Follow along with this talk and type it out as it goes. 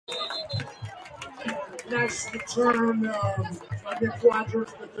Nice return by Nick Rogers,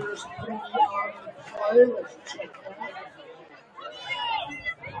 but there's no on play. Let's check that.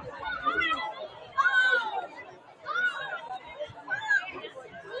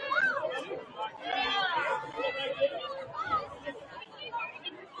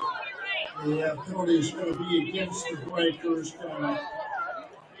 The penalty is going to be against the Breakers.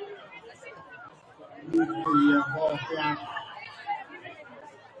 Move the ball back.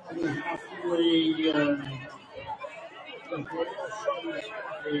 Halfway. The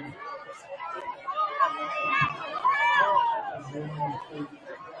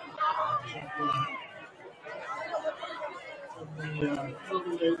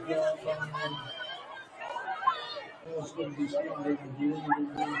 38-yard line. That's going to be started at the end of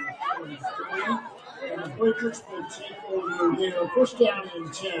 23. And the Breakers will take over there. First down and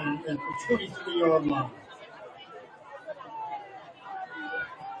 10 at the 23-yard line.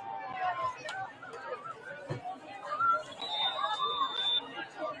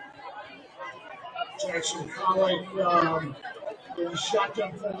 Jackson College in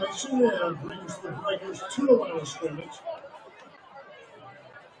shotgun formation and brings the Breakers to the line of scrimmage.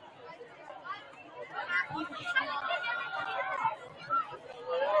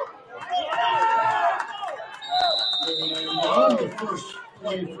 And on the first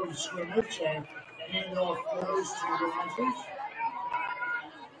play from scrimmage, handoff goes to the Rogers.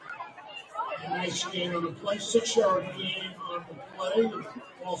 A nice gain on the play, 6-yard gain on the play.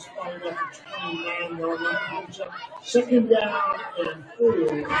 Ball spotted at the 29-yard line. Second down and 4 on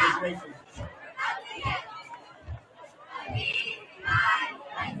the Breakers.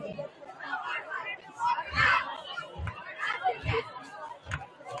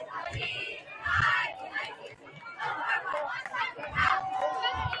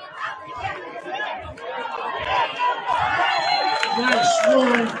 Nice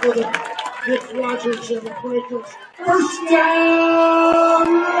run for the Nick Rogers and the Breakers. First down,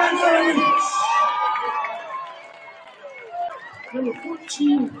 Breakers! Number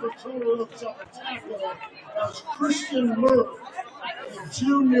 14 for total ups on the tackle. That was Christian Murph, the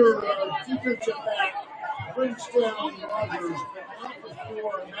junior defensive back, brings down Rogers, but not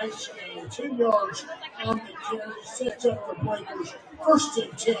before a nice gain. 10 yards on the carry, sets up the Breakers. First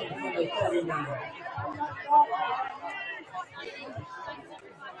and 10 for the 39.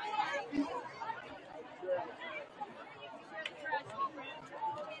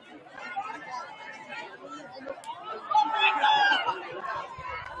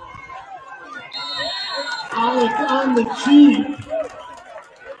 Alec on the key.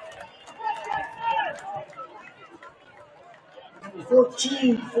 Number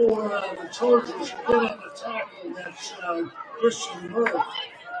 14 for the Chargers, get on the tackle. That's Christian Murph.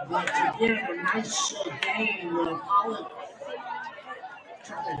 But again, a nice gain.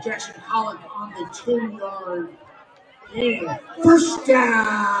 Jackson College on the 10-yard gain. First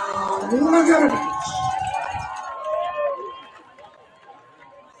down. Look at it.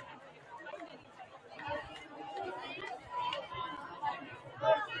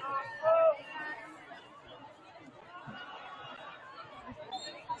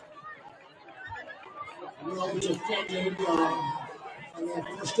 Well defended on that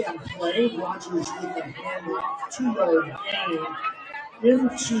first down play. Rogers with the handoff, 2-yard gain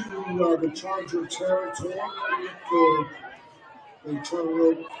into the Charger territory. They turn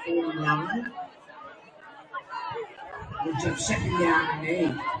over 49. Which is second down and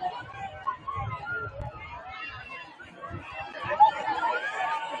 8.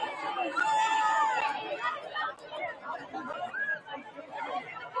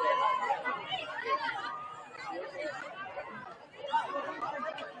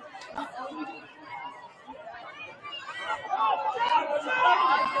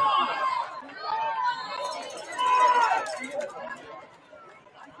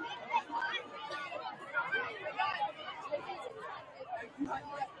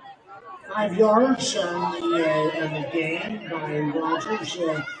 Five yards on the gain by Rogers.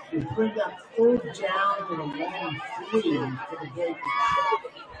 We bring up third down and a long 3 for the Breakers.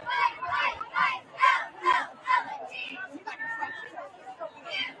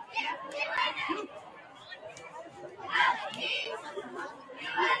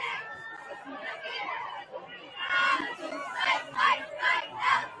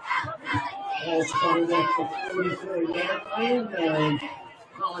 Ball spotted at the 44-yard line.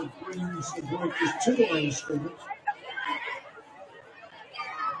 College brings the Breakers to the line of scrimmage.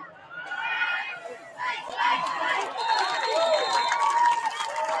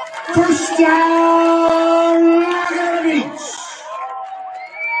 First down, Laguna Beach.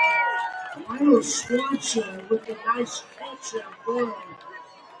 Milo Swanson with a nice catch and run.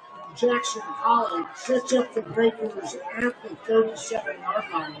 Jackson College sets up the Breakers at the 37-yard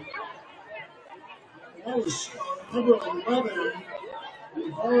line. That was number 11,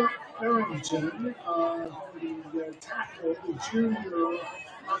 Lamar Arrington, the tackle, the junior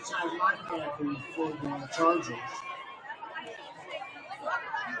outside linebacker for the Chargers.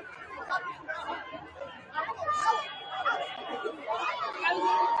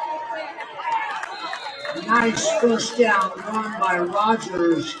 Nice first down run by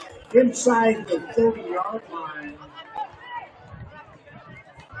Rogers inside the 30-yard line.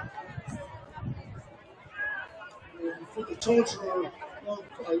 And for the Charger,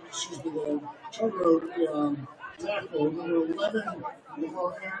 the Charger tackle, number 11,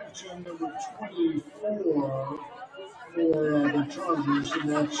 Lamar Arrington, number 24 for the Chargers, and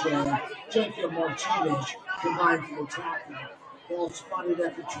that's Jacob Martinez combined for the tackle. Ball spotted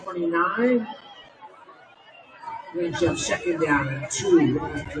at the 29. Brings up second down and 2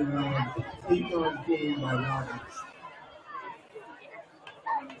 after 8-yard gain by Rogers.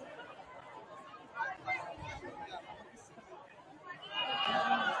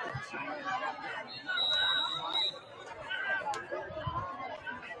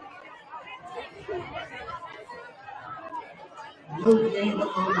 No gain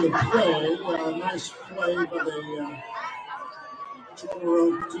on the play. Nice play by the Toro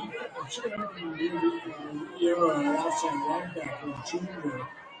outside linebacker, junior.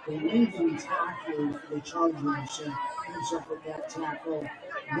 The leading tackler for the Chargers ends up with that tackle.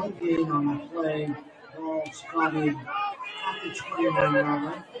 No gain on the play. Ball spotted at the 29-yard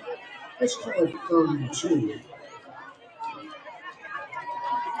line. Let's call it 32.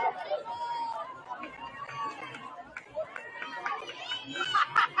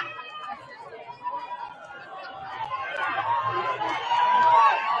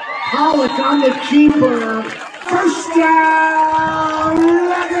 Pollock on the keeper. First down,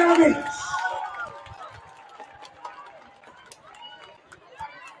 Laguna.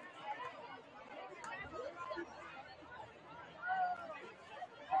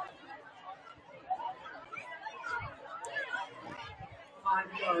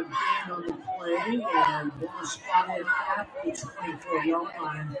 Five-yard gain on the play, and ball spotted at the 24-yard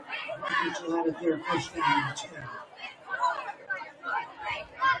line. Rutgers will have it there, first down and 10.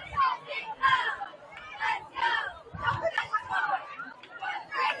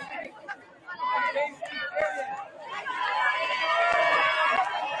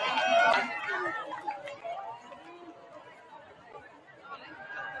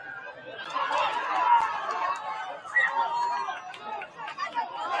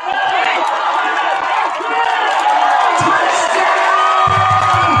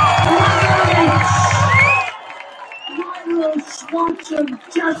 Swanson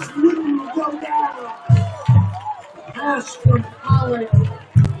just wouldn't go down. Pass from Pollock.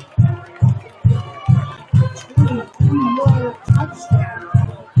 23-yard touchdown.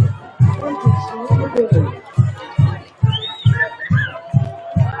 Rutgers on the board.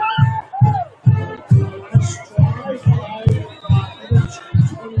 Last drive by Everton,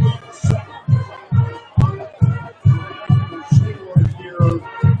 28-7. Score here.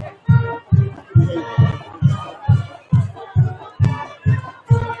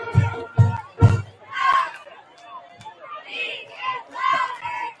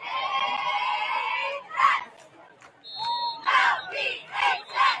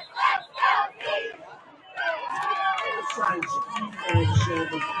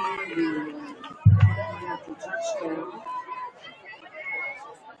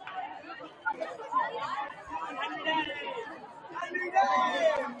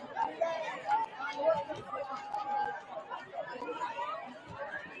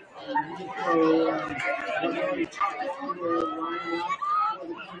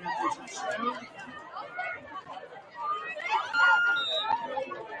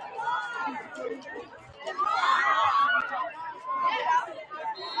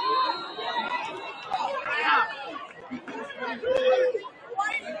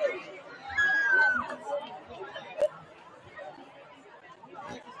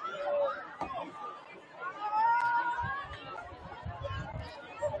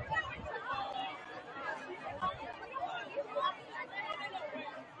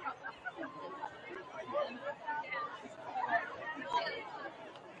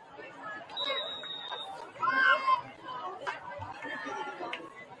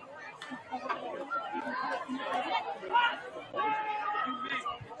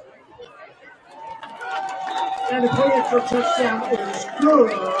 And the play for touchdown is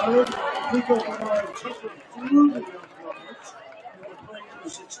good. Nico Bernard Tucker through the uprights. And the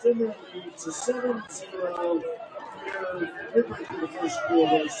Breakers extend their lead to 7-0 here midway through the first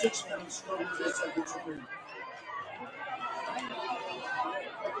quarter, 6 minutes, 32 seconds remaining.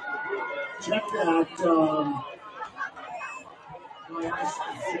 Check that. My eyes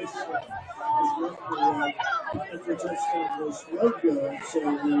if the touchdown was no good, so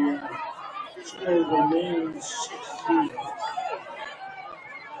the score remains 16.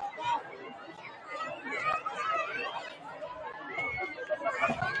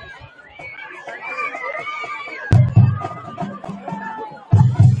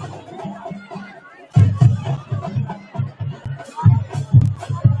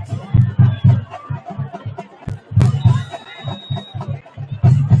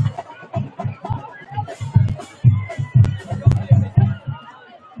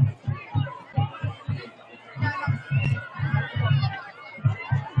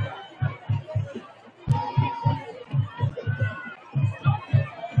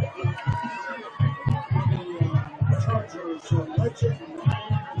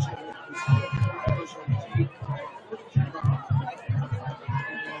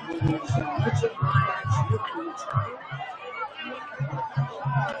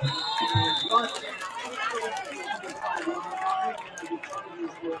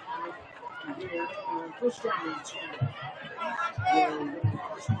 First down and 10.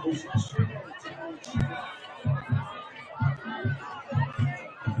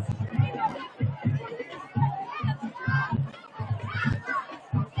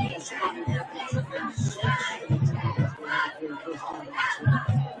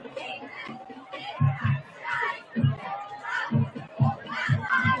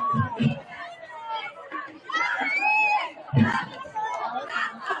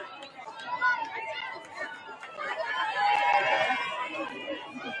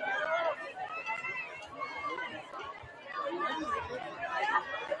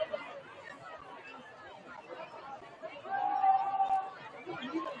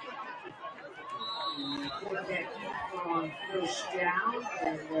 On first down,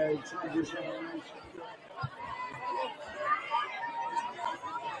 and the Chargers have a nice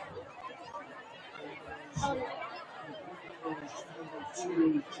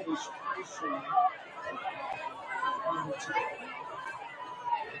to Chase Tyson on the top.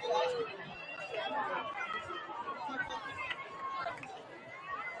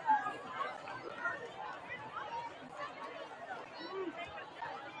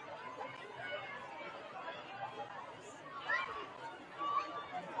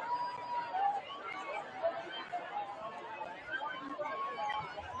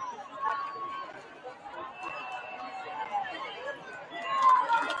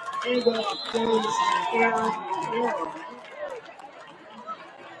 And goes Aaron Moore.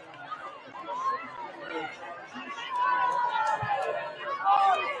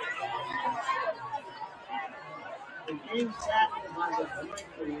 The game tackled by the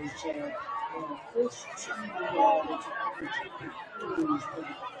Blazers, first two the tackle taking crews, but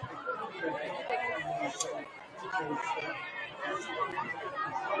it's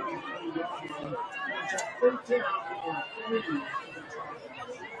a third down and 3 for the Chargers.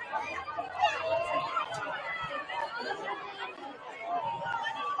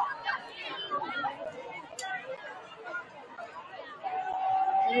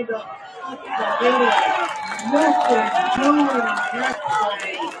 And up the middle, nothing doing that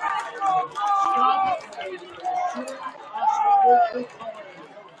play. Stop play with a short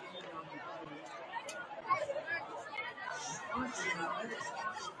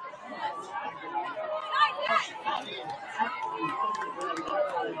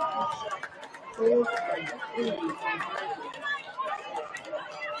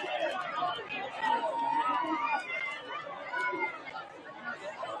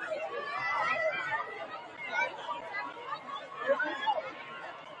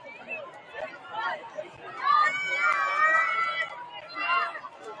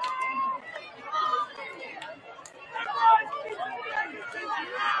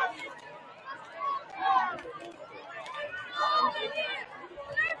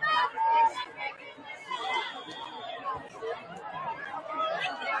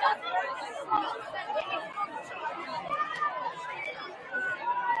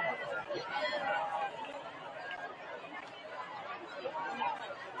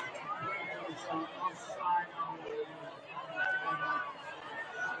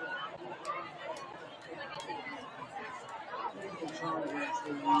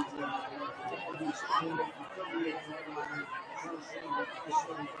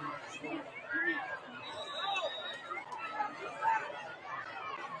crossroad.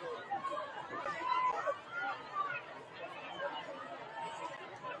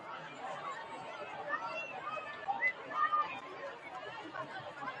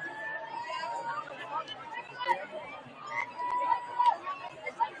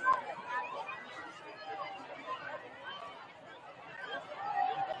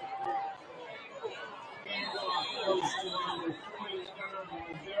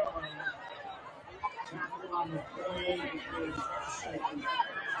 on the play is second.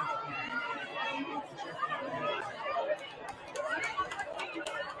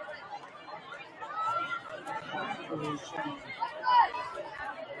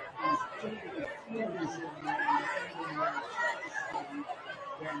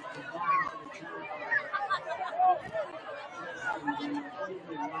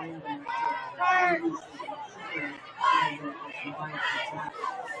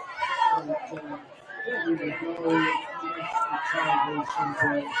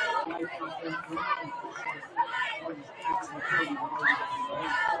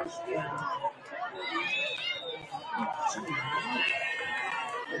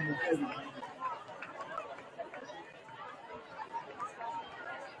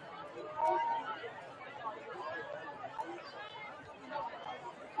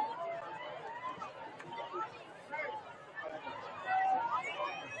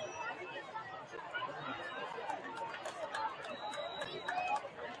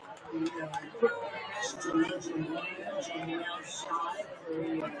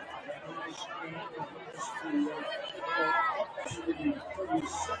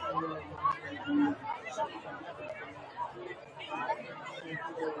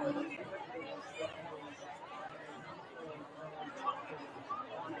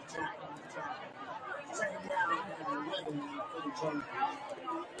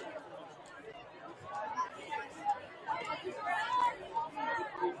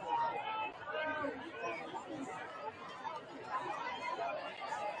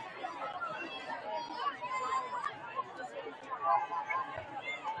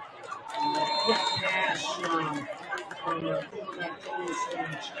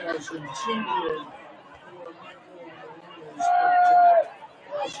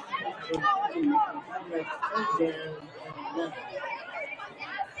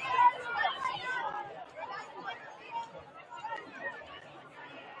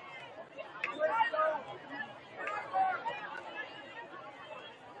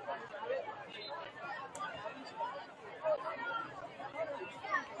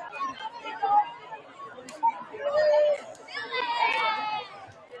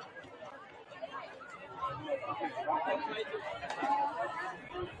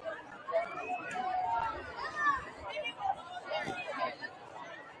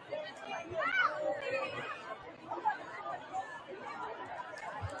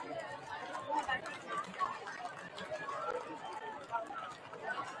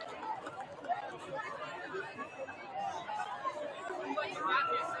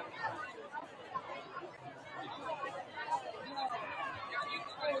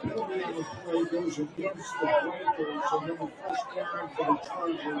 Play goes against the Breakers, and then the first down for the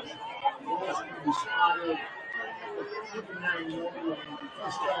Chargers. Ball's going to be spotted at 59 yard line.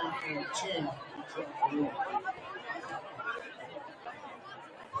 First down and 10.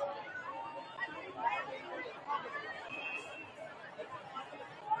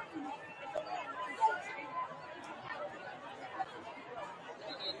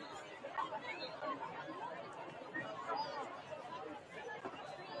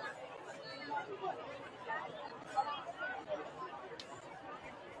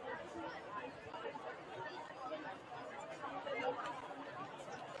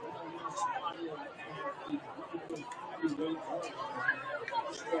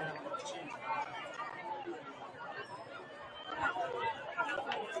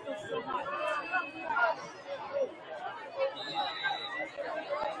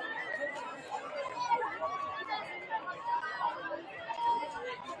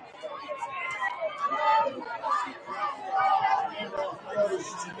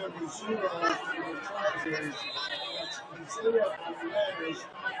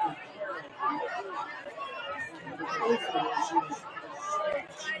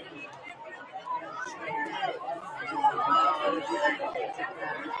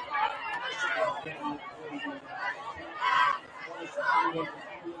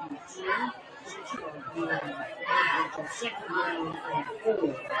 Second down and 4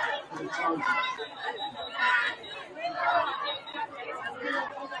 for the Chargers.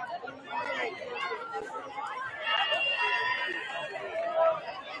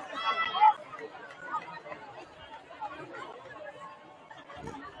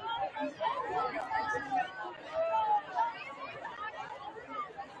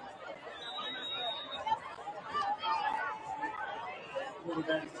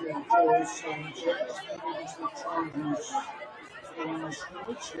 Quarterback Joe Sanchez against the Chargers.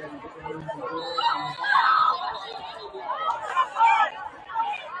 Switch and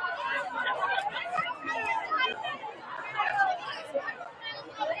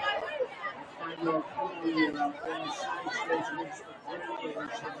Goes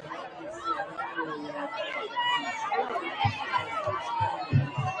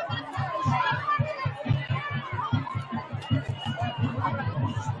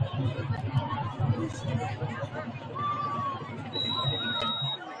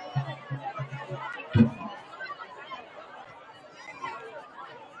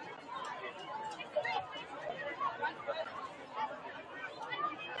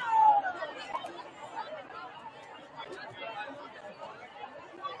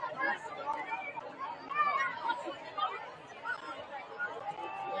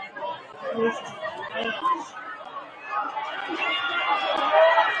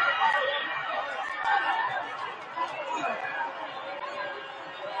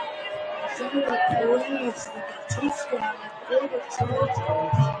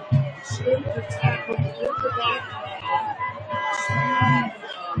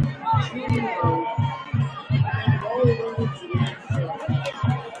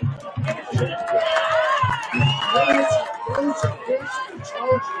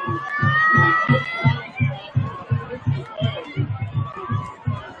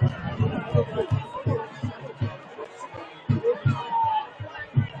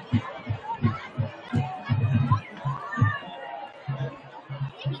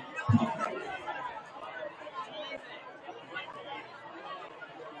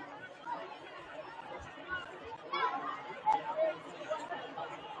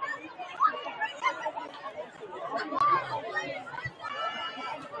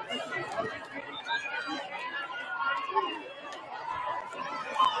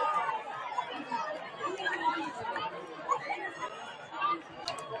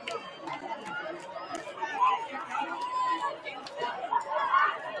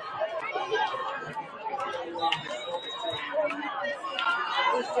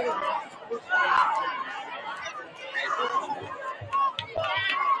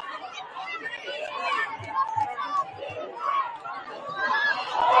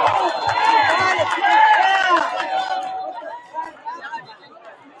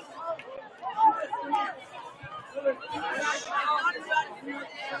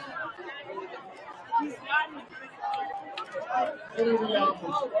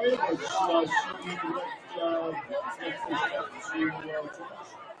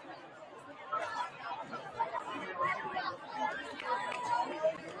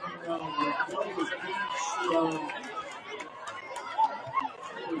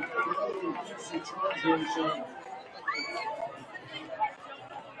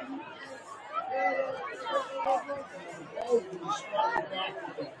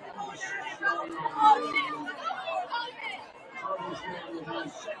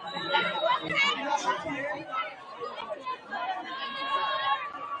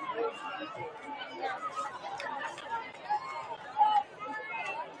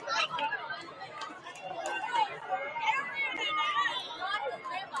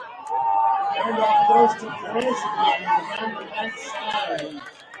to Perez again on the right side.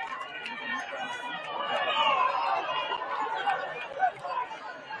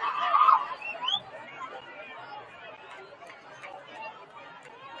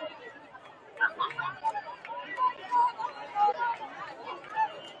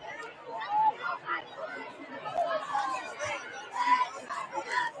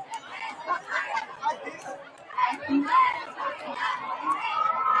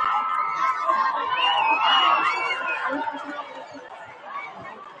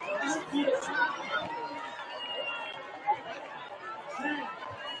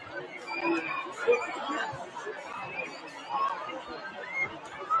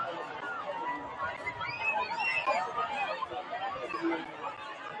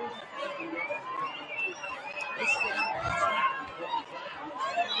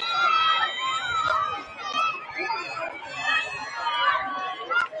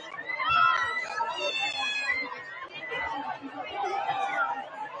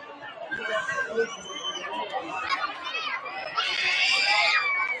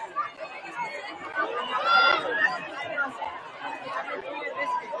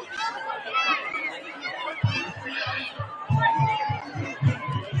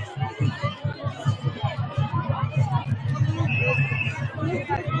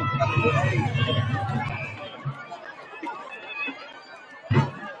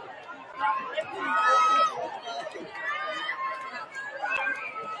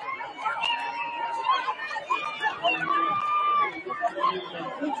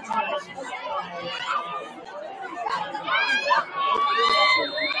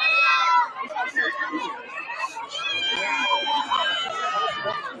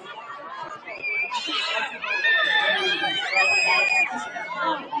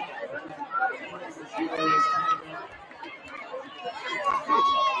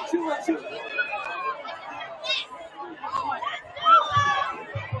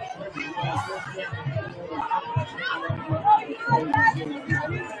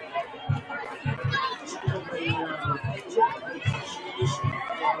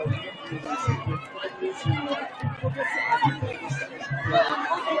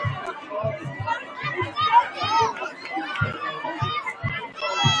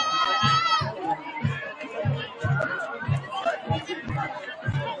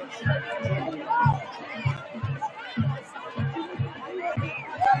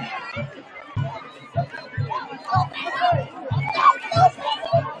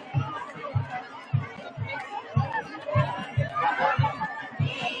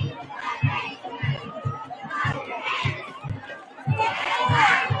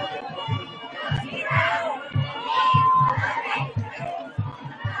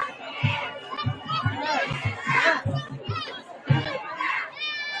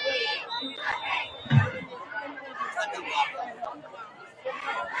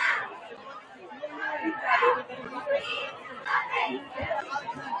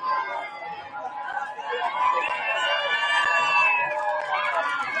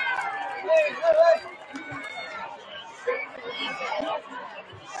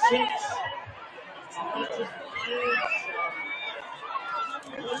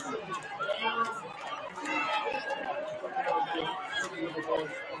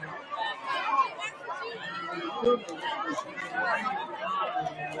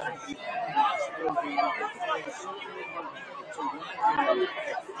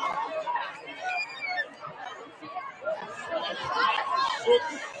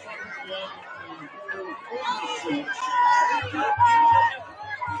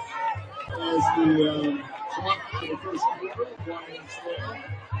 As the clock for the first quarter winds down.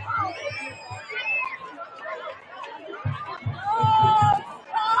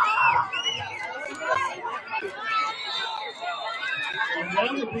 And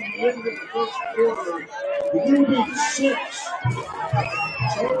now that we end the first quarter, the Ruby 6,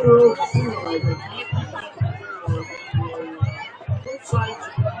 Charter 5, and both sides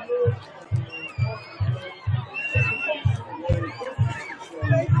of the field.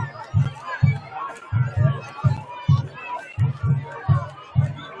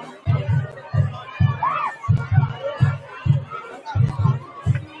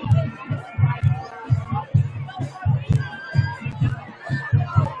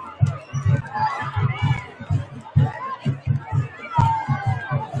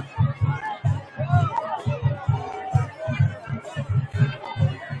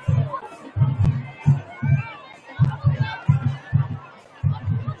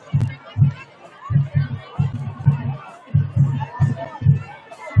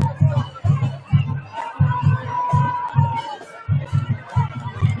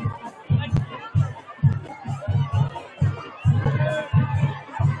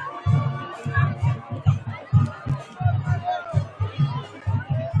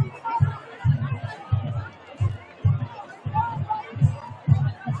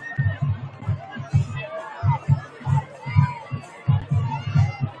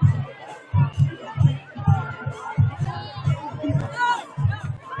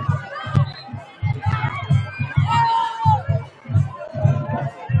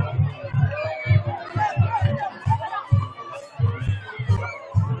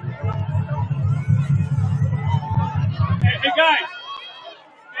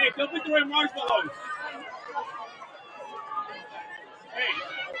 Marshmallows. Hey,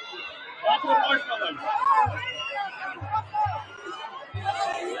 lots of marshmallows.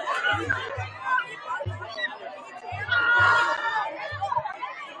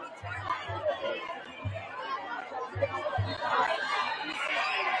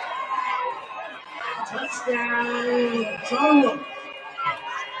 Touchdown, Charlotte.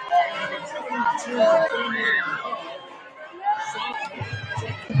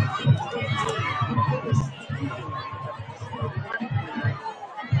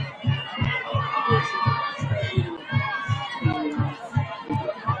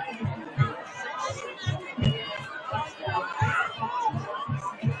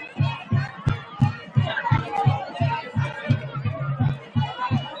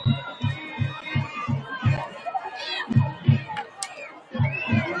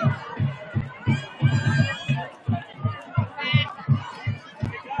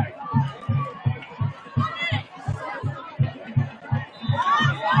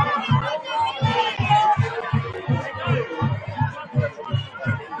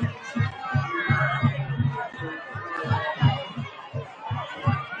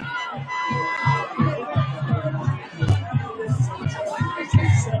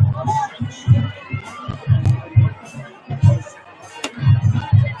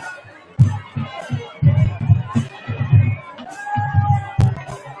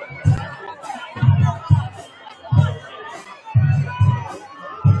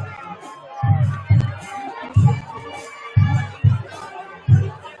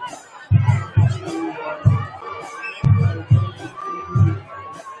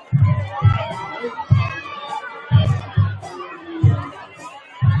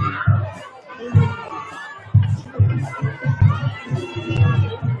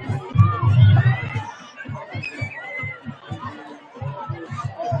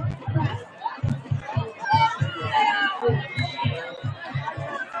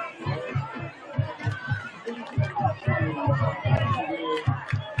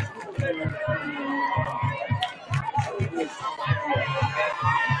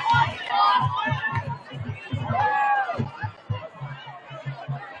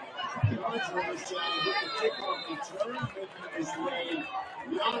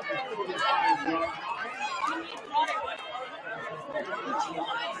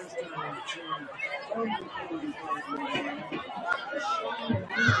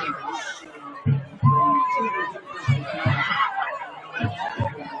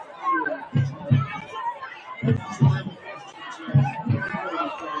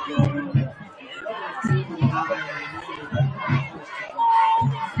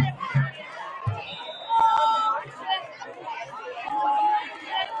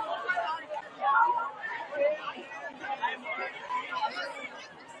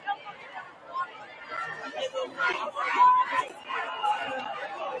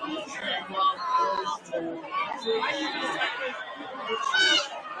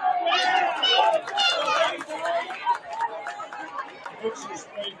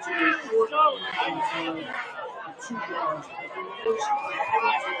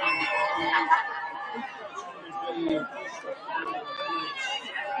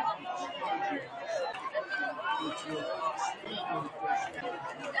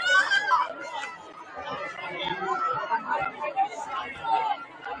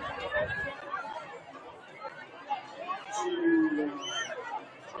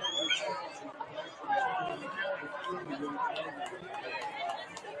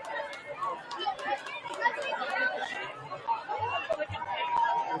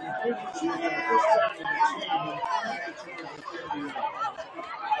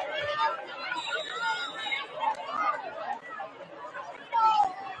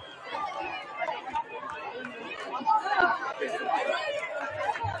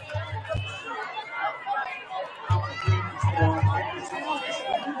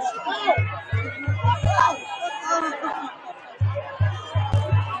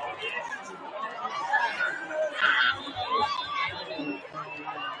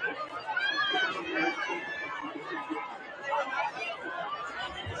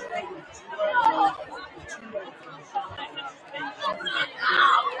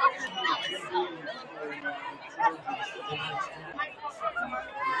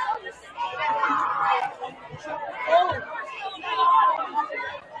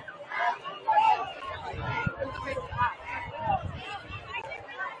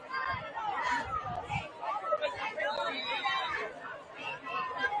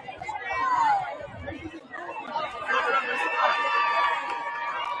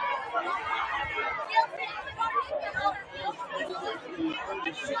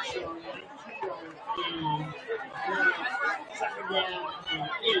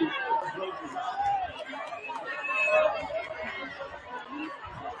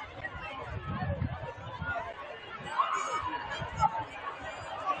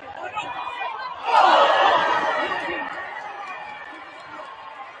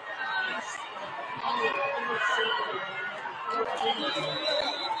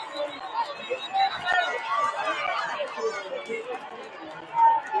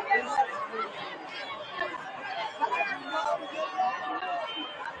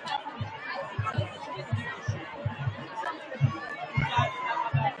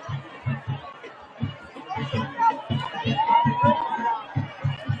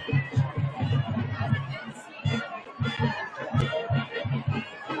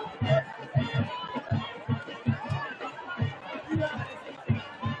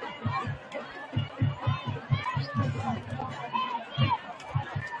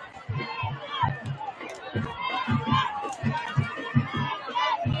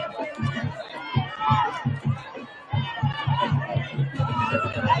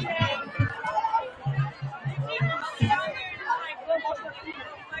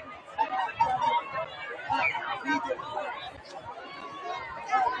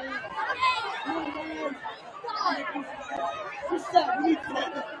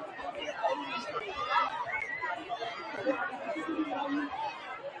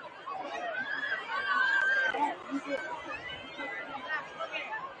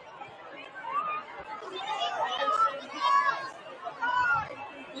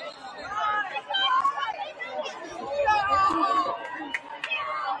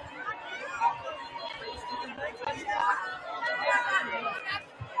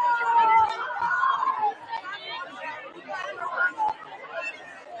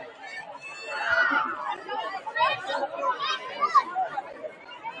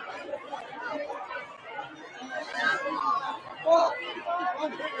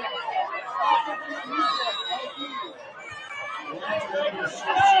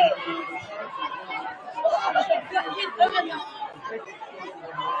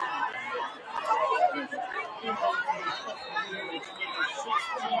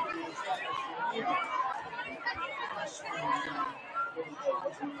 We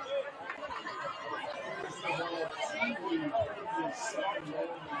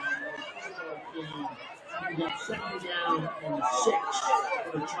got 70 down and 6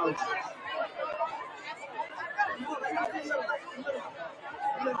 for the Chargers.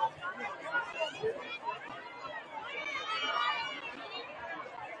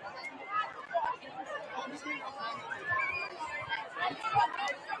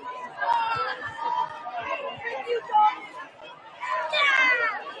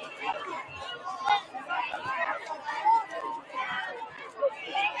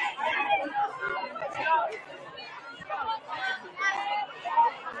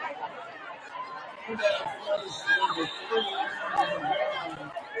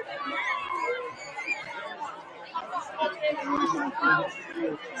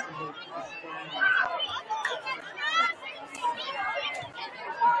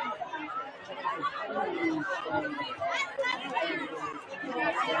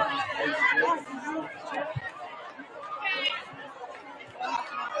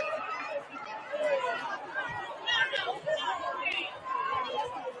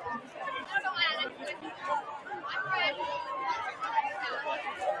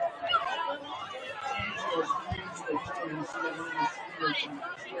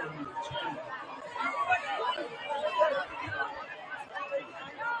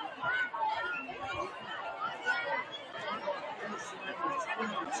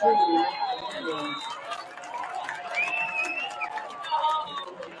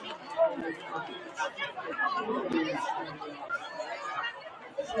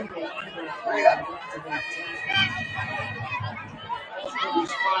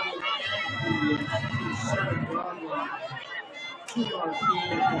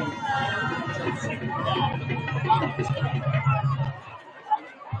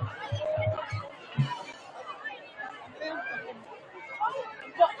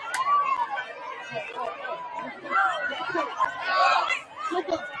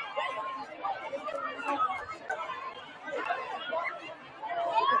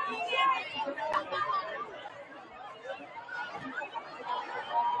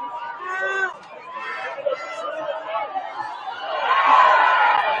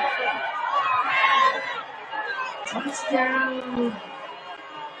 Touchdown,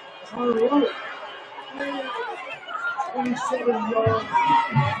 Colorado. 27-yard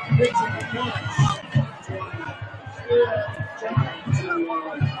Mitchell catch.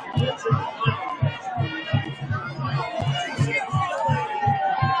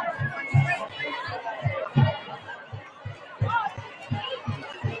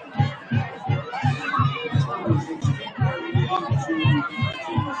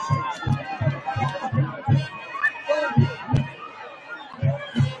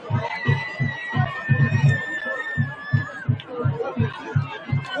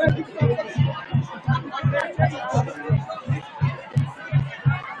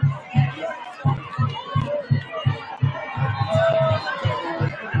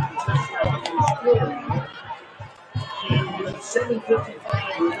 And with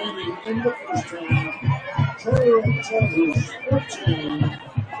 7:55 remaining in the first half, Chargers 14,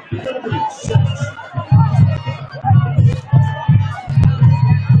 Liberty 6.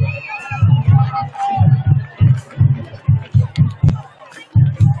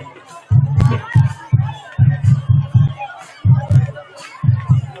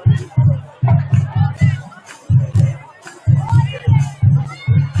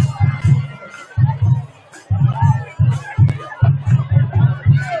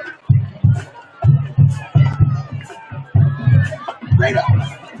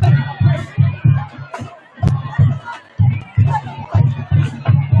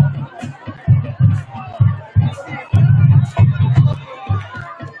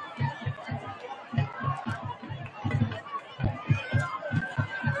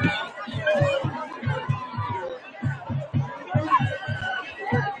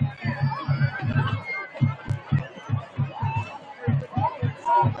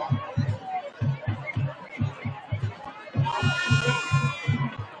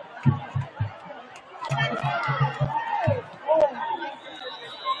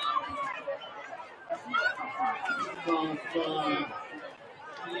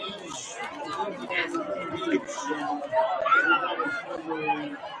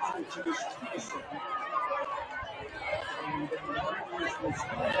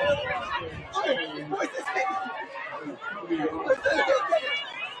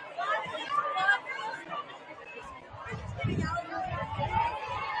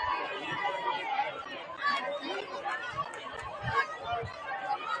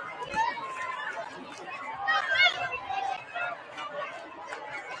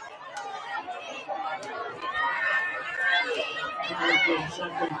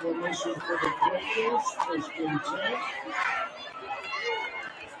 Second formation for the Quakers, first and 10.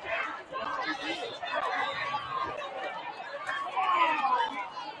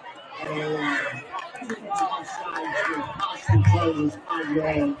 Offsides with Austin Chargers 5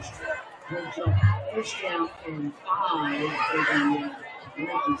 yards. Brings up first down and 5 for the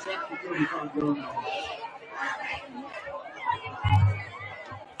Lakers at the 35 yard line.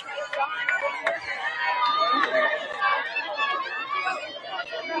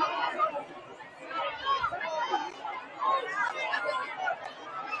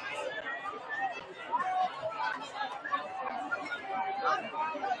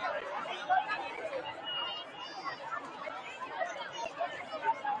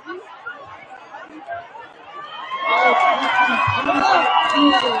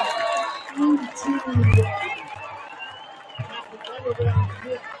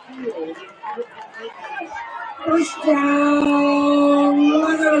 First down,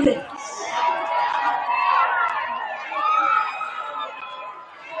 Laguna.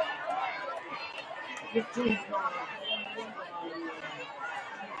 15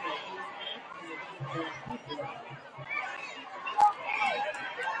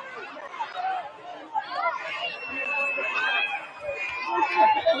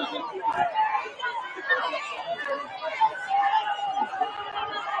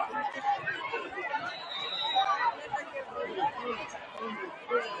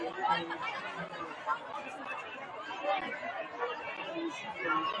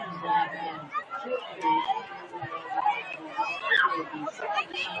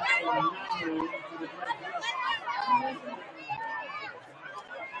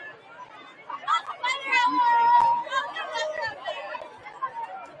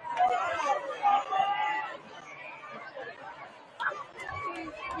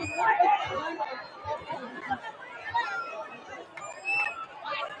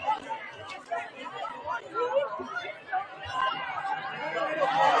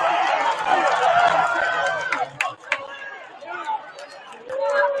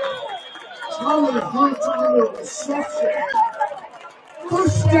 points on the reception.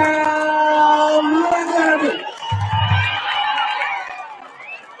 First down, Laguna.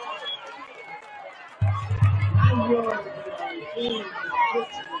 9 yard gain,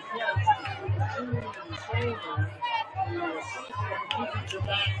 defensive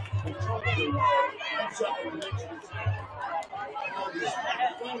back, the Chargers, comes up and makes the tackle.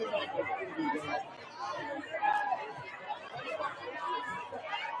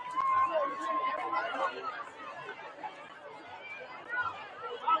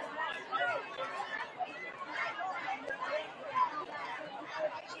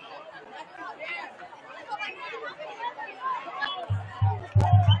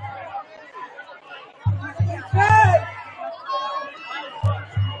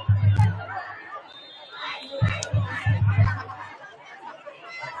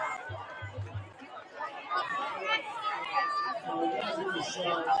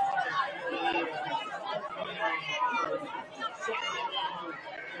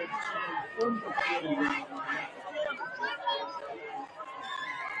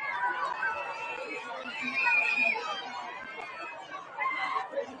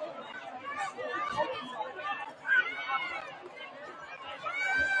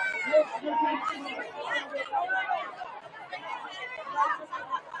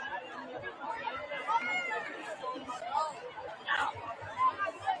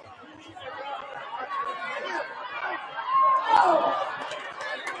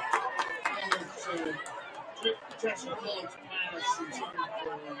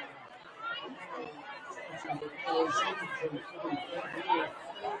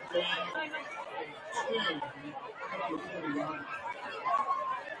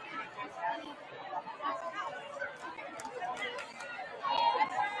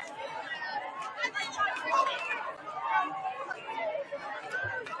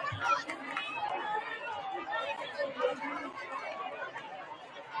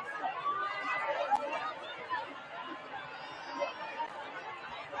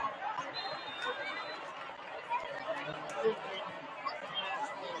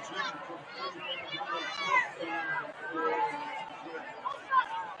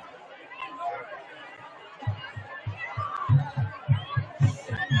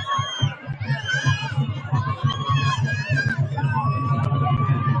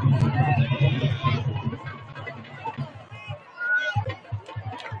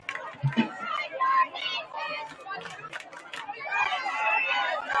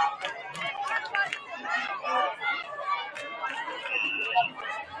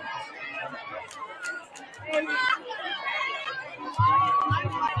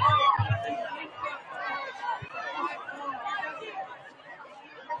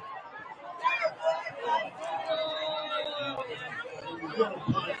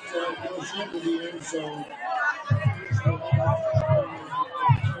 goes into the end zone.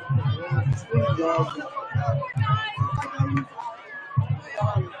 20 yards.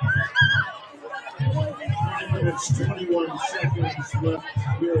 Minutes, 21 seconds left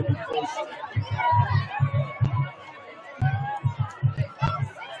here in the first.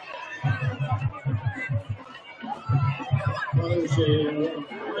 There's a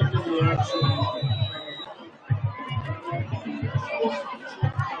break in the action.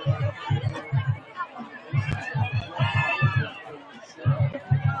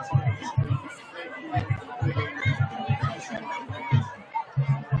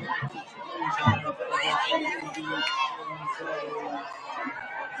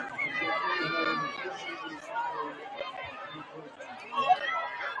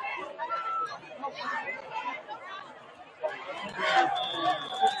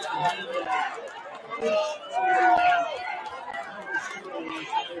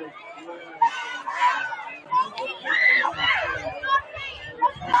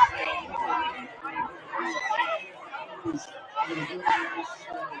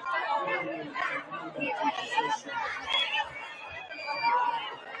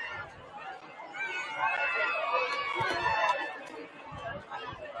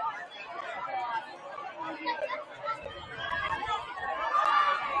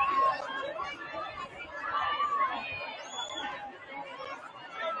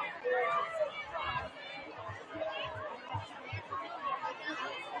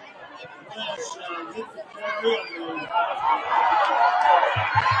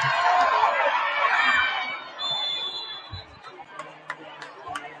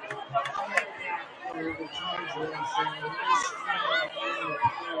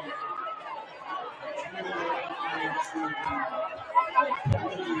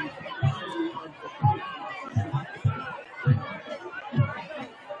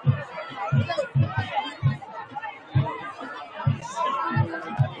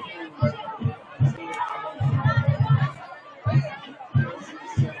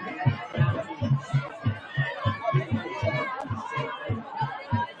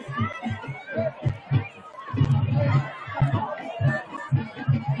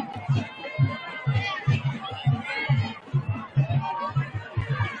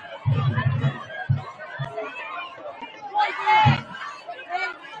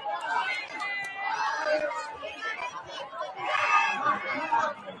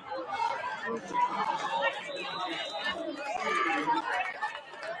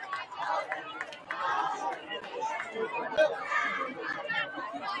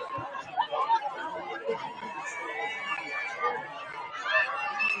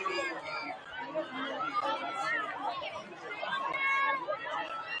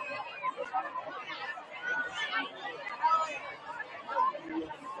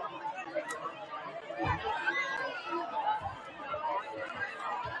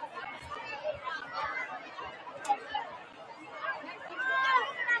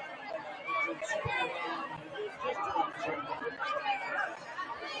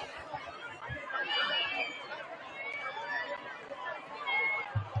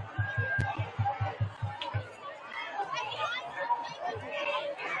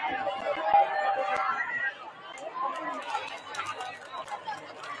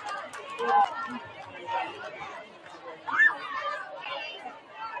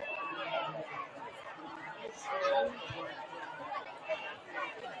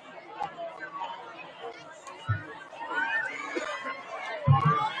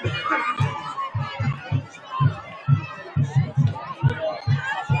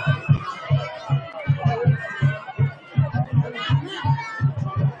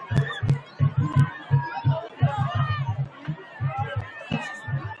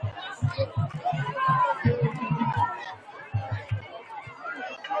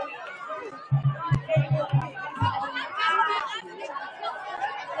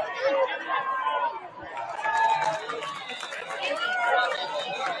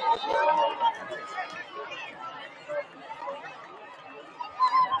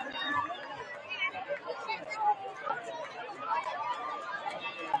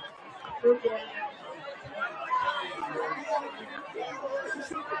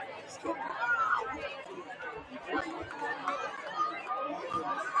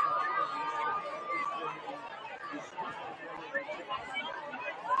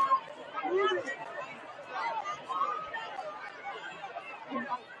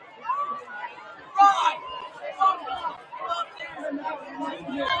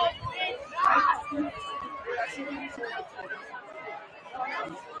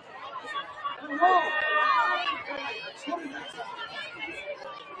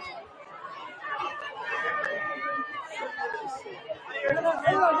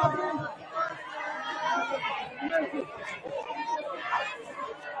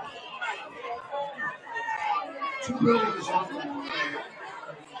 2 buildings on the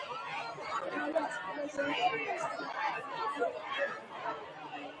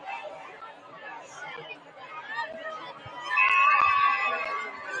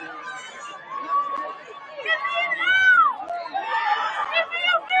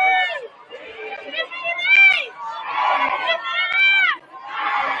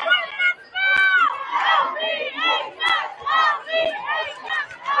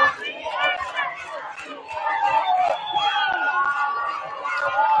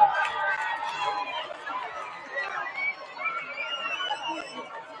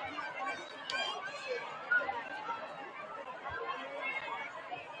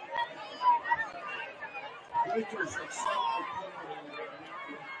Lakers have solved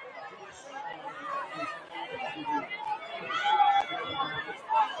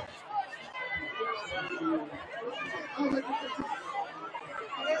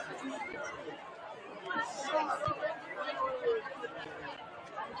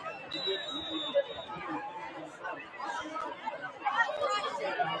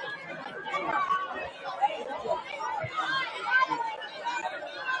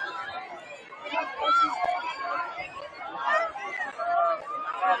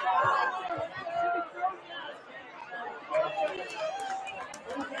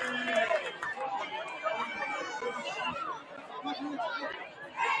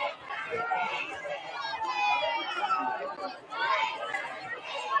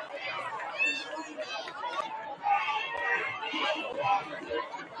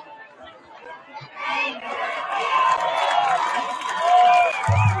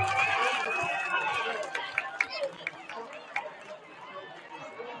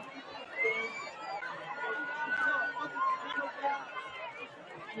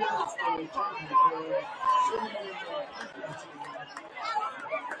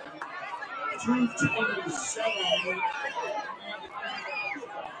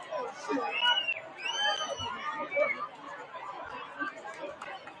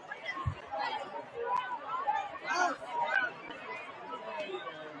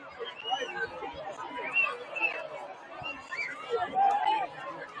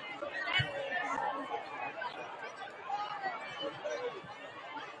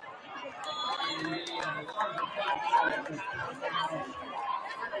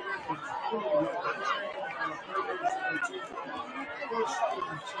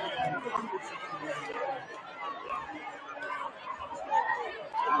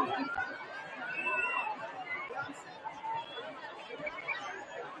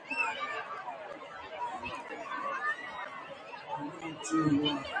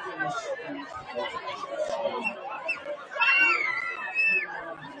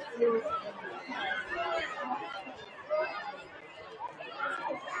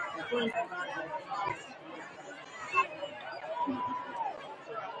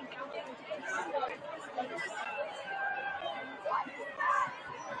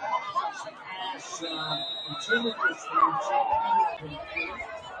 $227.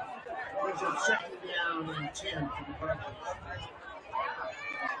 There's a second down and 10 for the Vikings.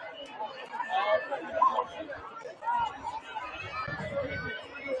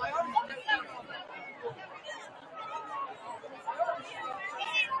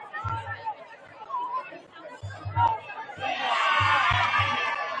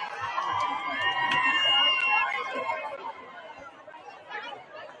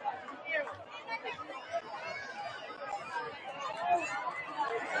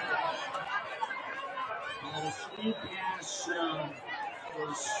 The speed pass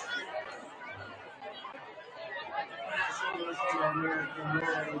was to American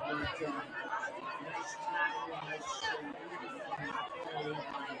Road, but next tackle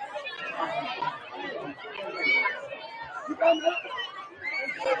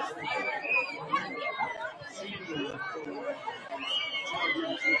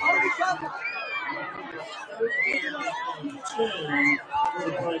for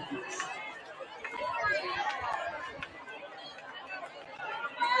the Vikings.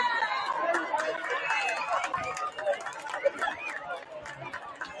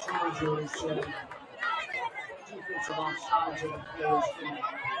 Chargers, defensive offsides of the players from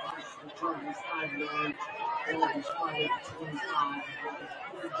the Chargers 5 yards, ball was 5 at 25,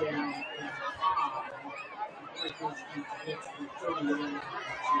 third down and 5. The Vikings hits for 30 yards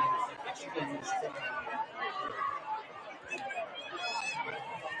to chicken instead.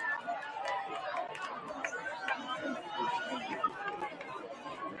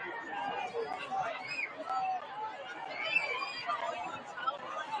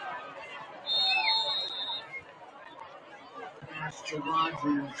 Mr.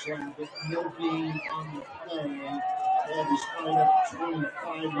 Rogers, with no gain on the play. Ball was tied up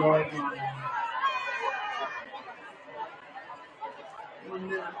 25-yard line. 1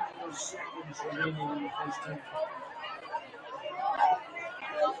 minute and 4 seconds remaining in the first half.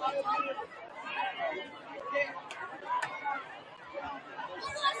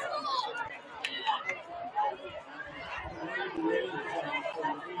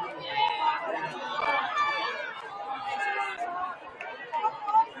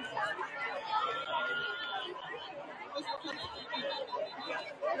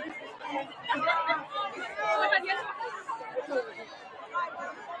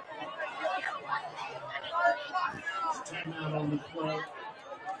 Timeout on the play.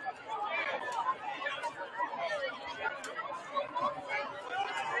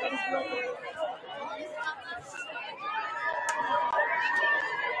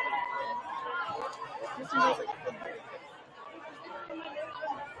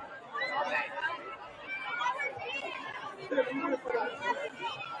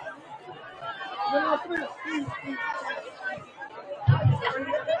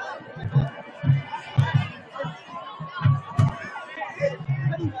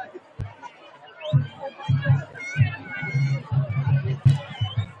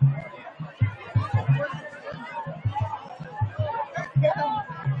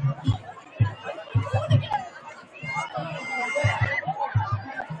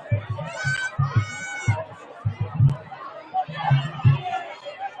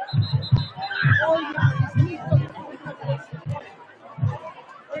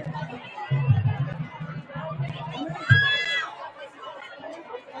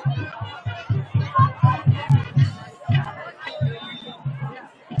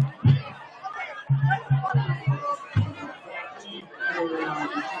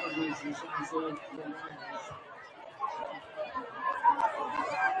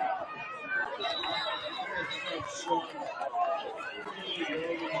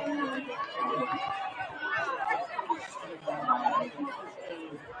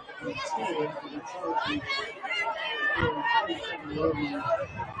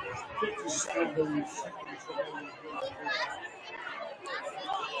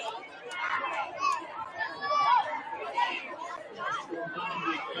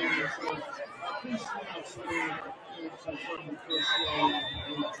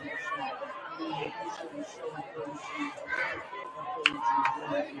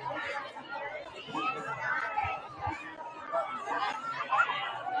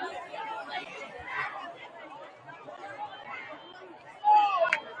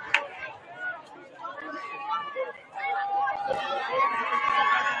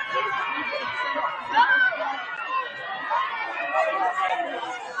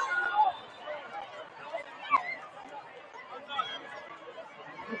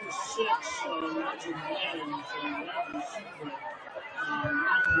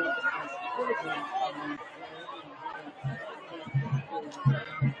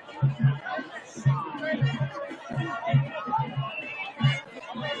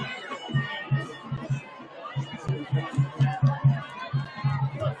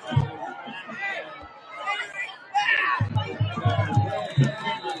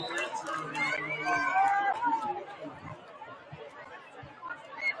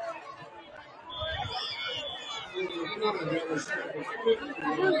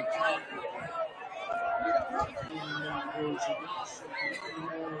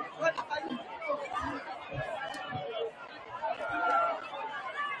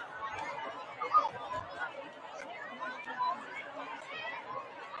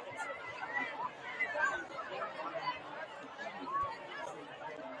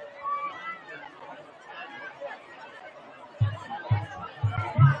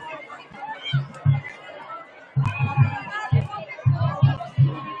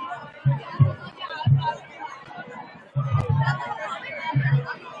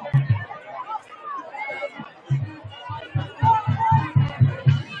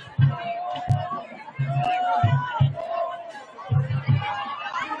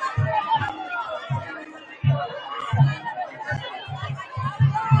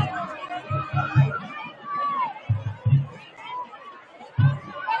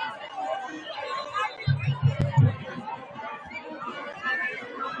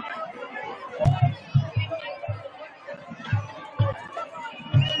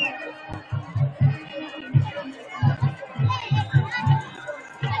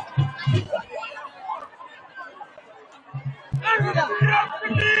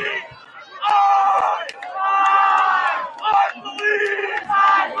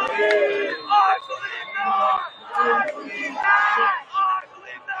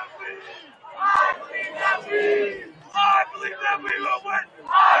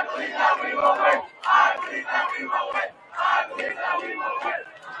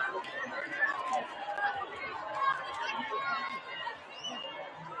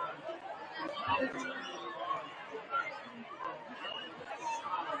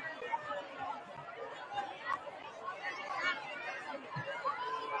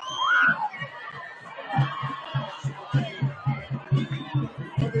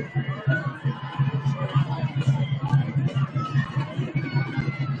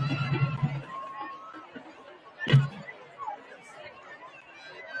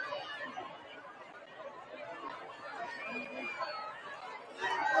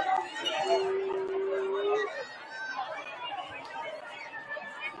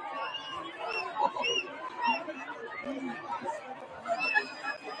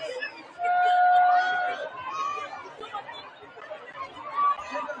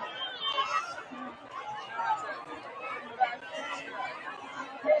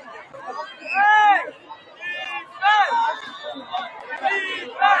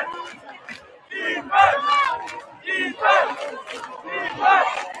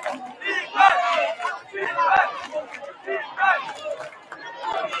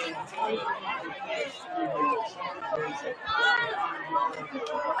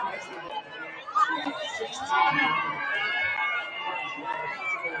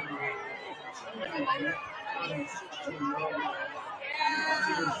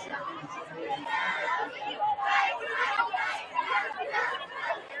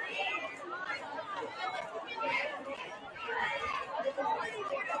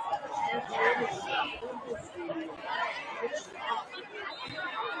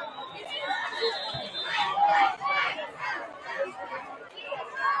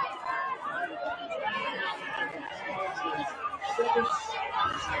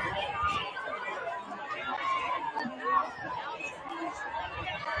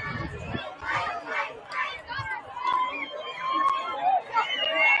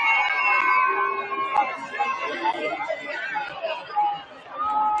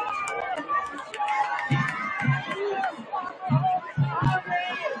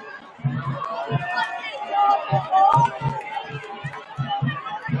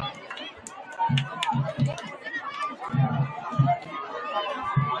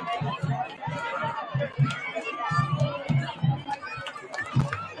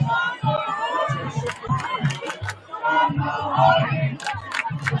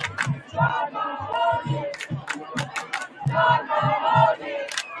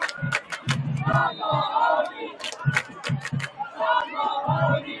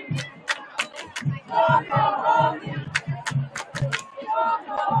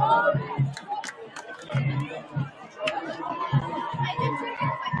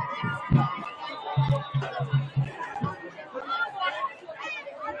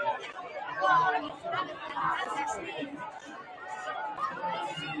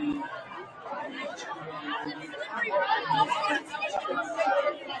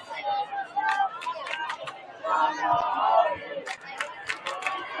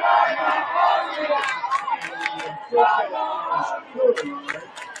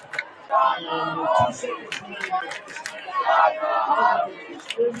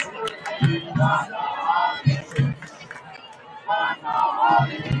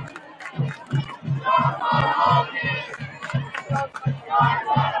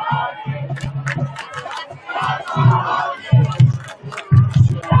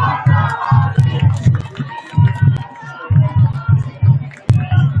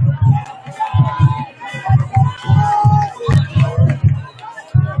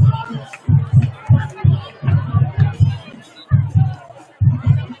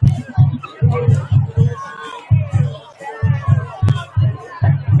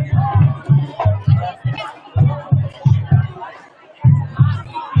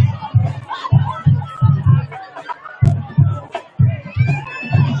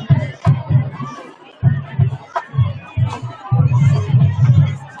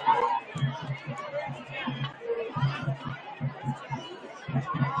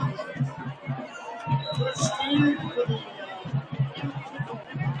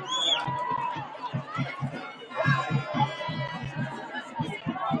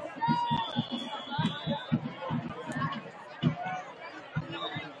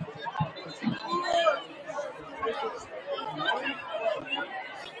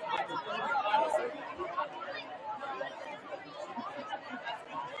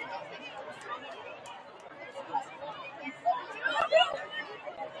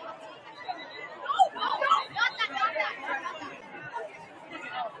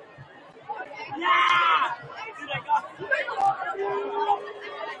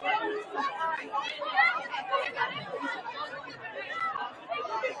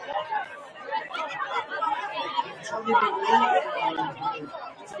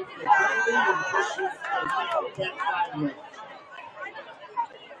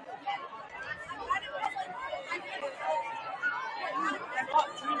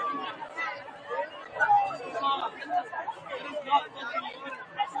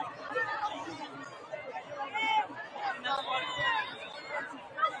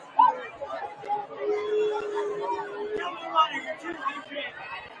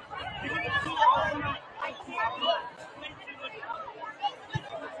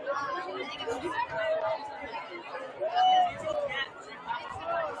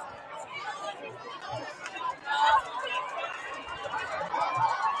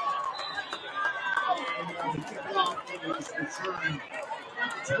 return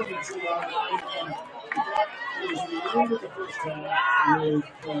 22 out of 9. And that was the end of the first half with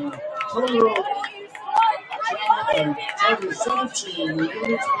total 17. We're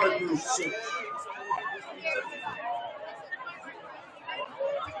going to regular 6.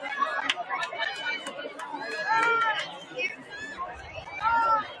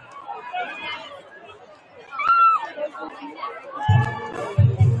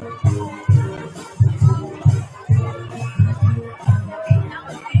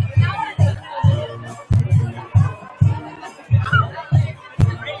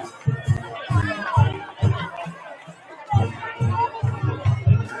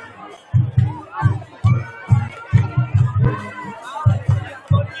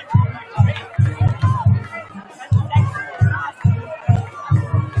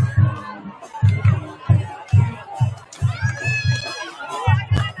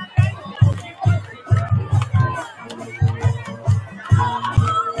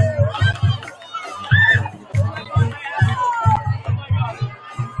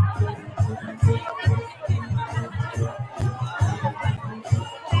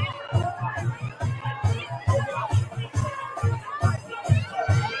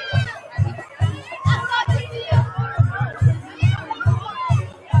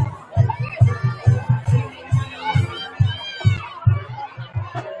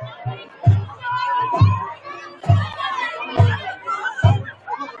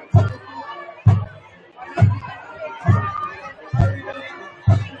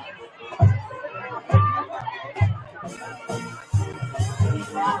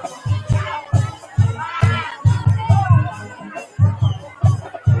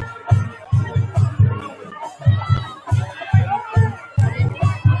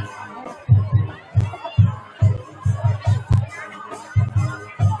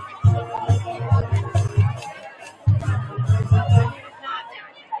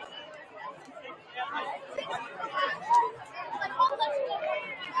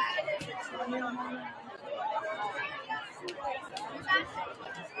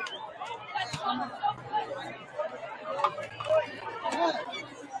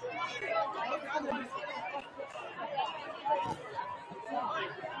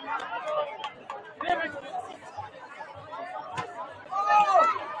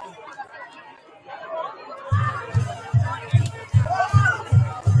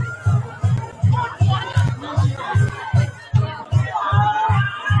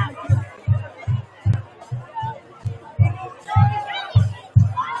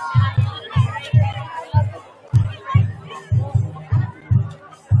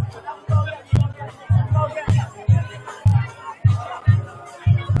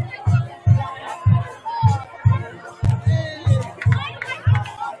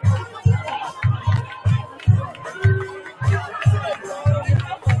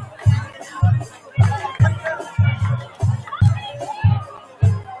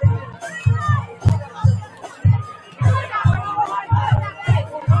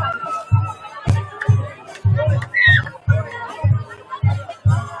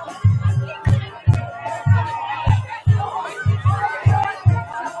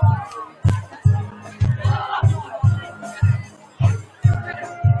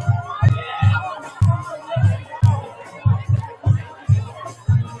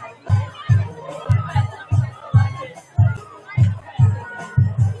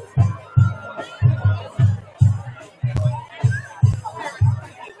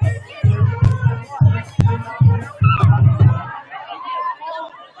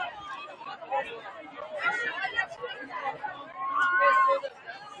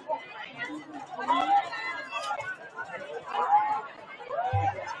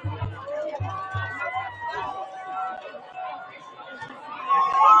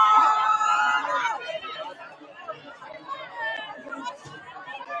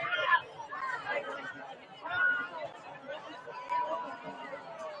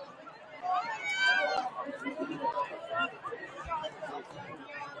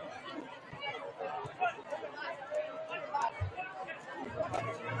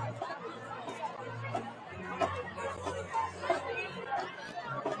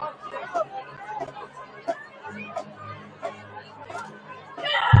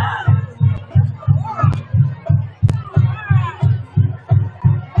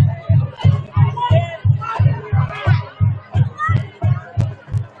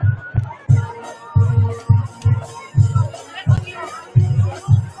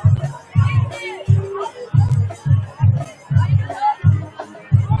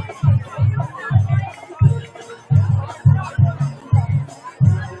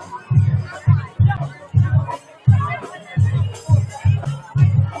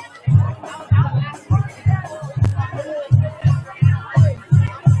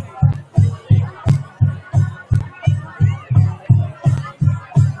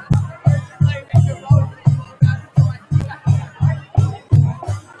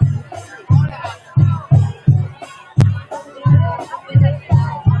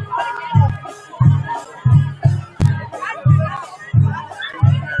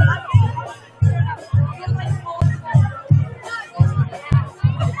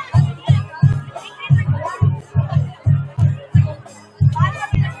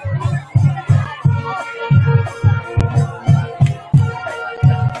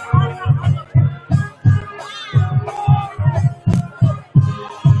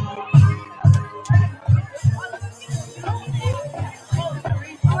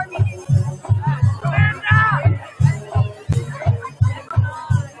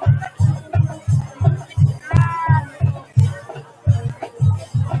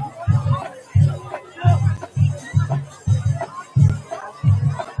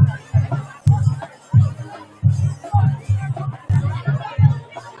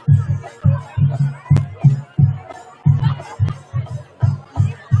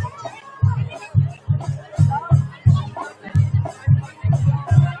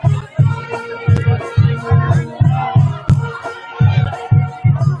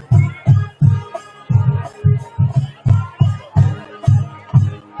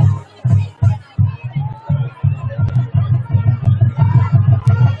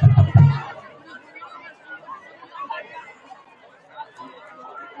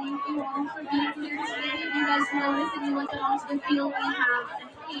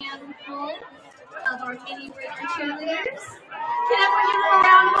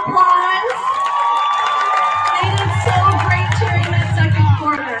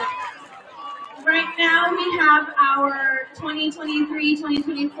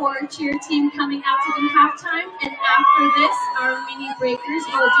 2023-2024 cheer team coming out to do halftime, and after this, our mini breakers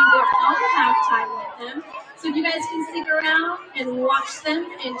will do their own halftime with them. So if you guys can stick around and watch them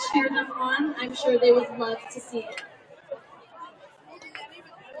and cheer them on, I'm sure they would love to see it.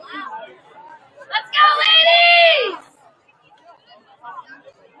 Let's go, ladies!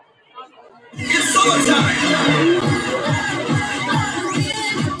 It's summertime!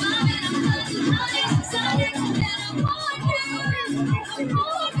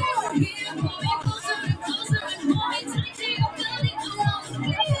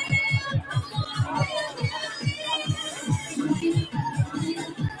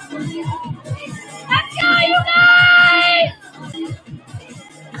 Let's go, you guys!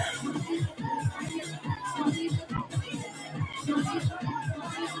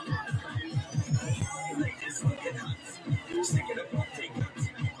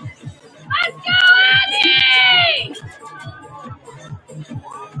 Let's go, Andy!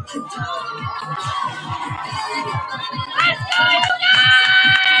 Let's go, you guys!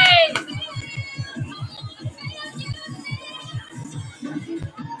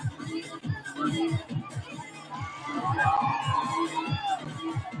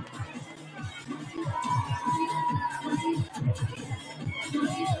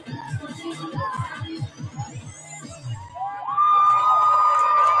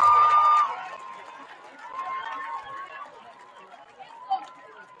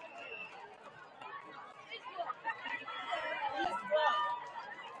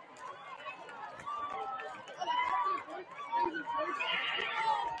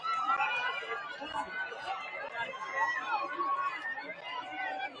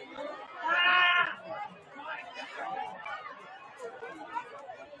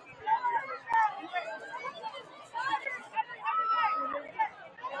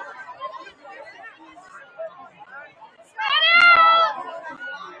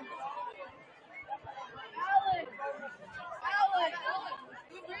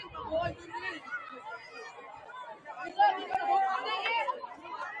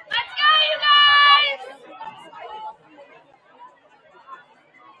 Let's go, you guys!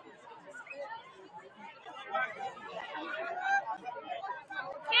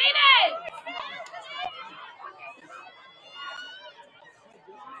 Kaden!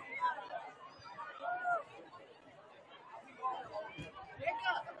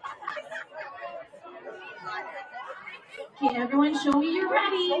 Okay, everyone, show me you're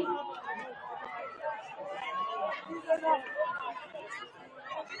ready.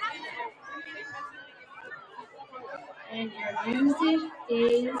 And your music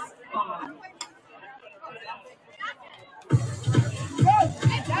is on.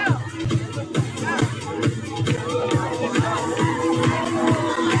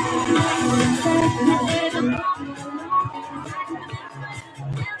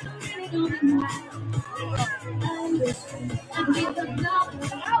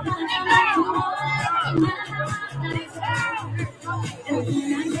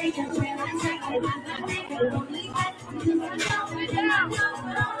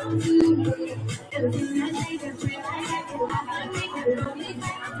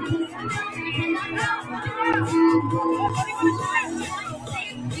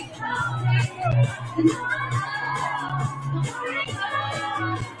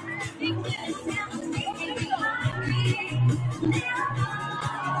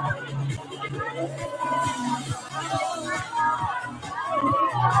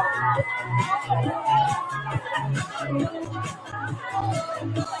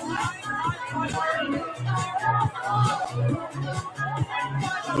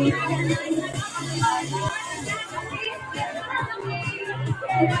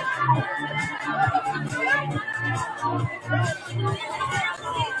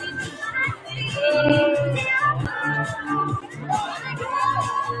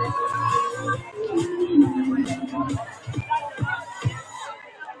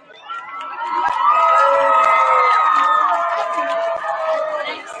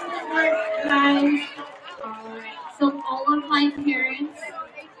 Excellent work, guys. Alright, so all of my parents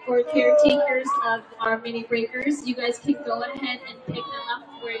or caretakers of our mini breakers, you guys can go ahead and pick them up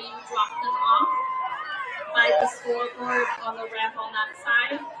where you dropped them off by the scoreboard on the ramp on that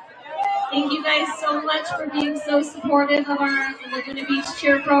side. Thank you guys so much for being so supportive of our Laguna Beach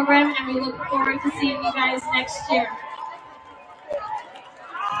cheer program, and we look forward to seeing you guys next year.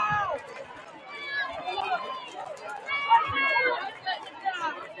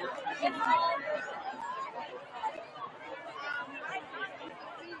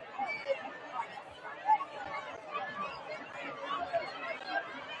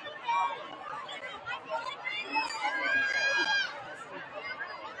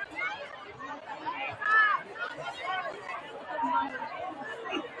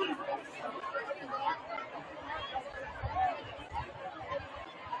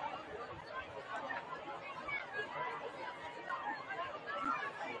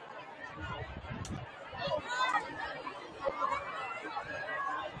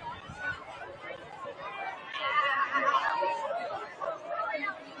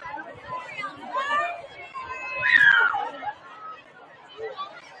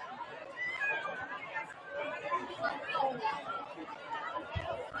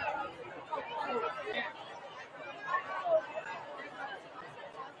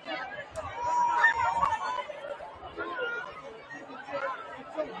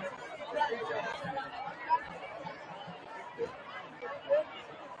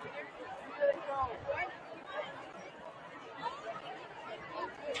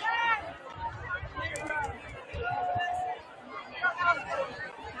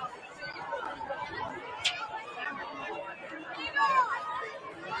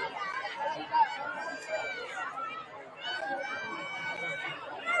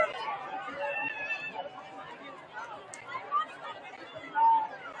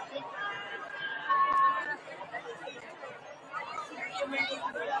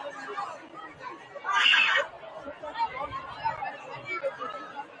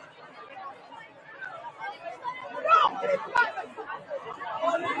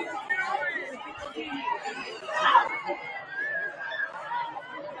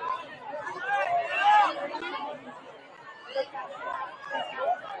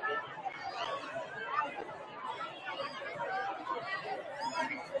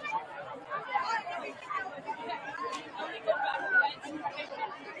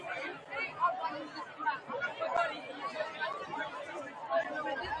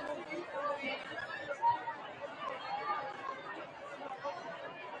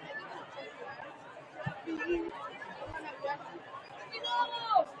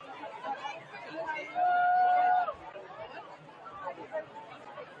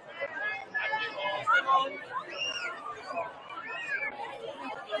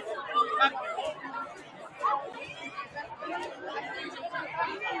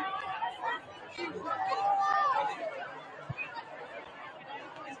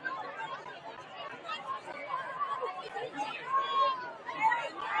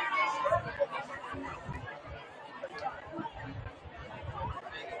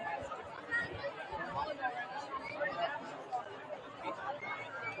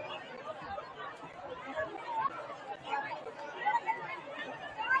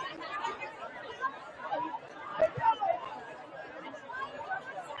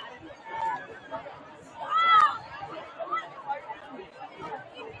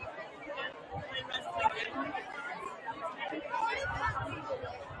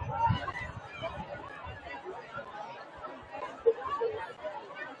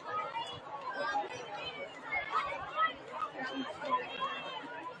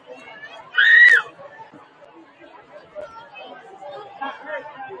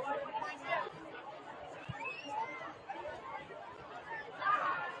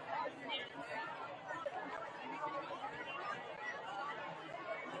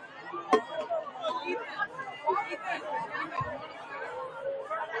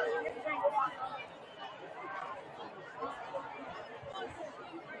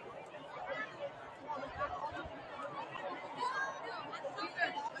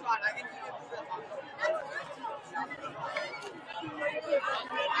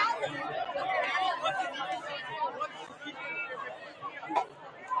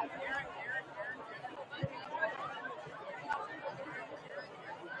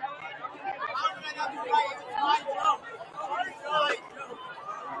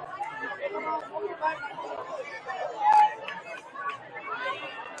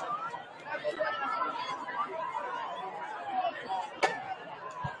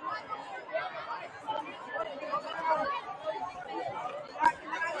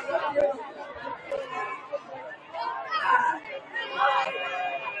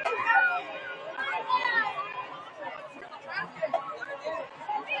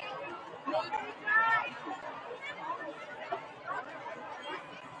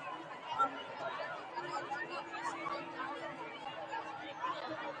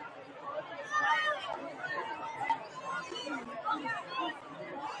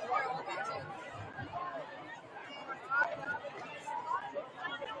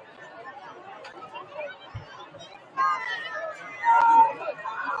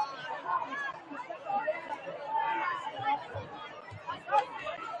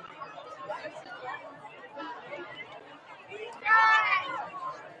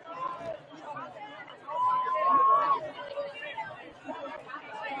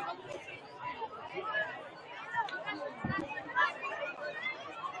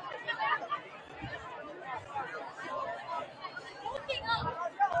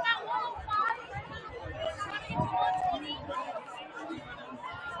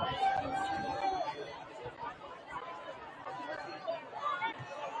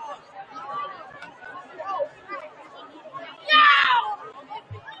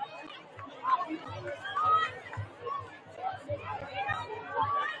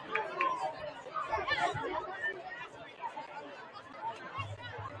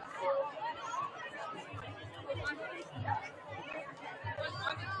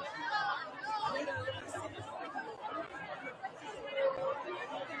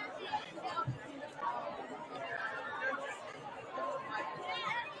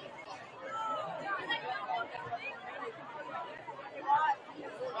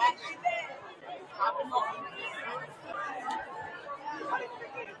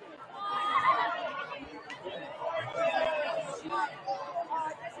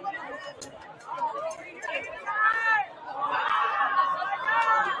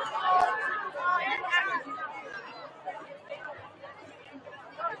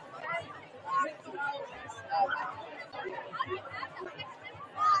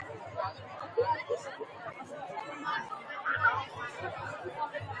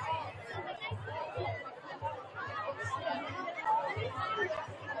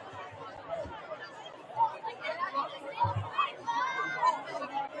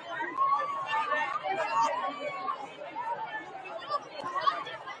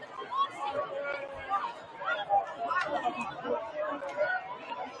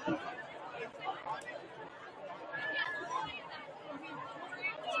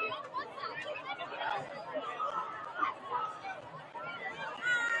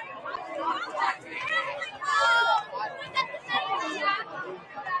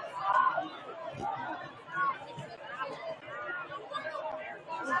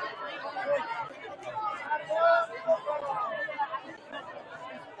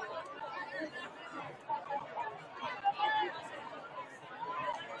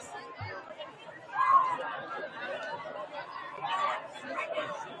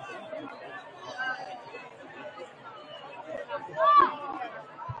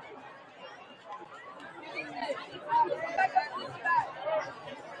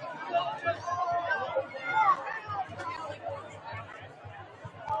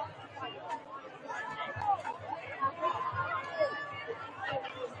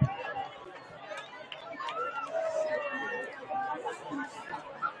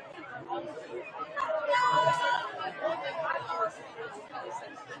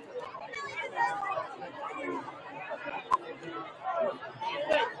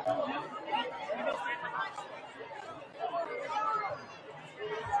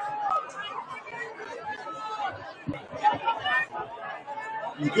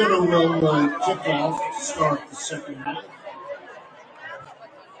 Laguna will kick off to start the second half.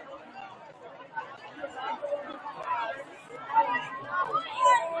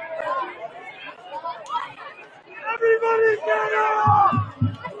 Everybody get up!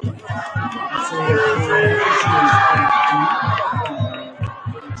 That's a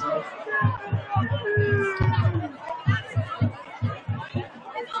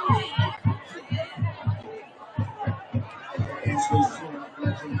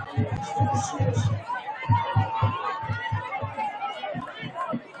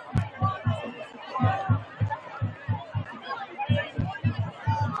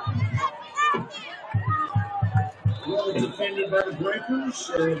well defended by the Breakers.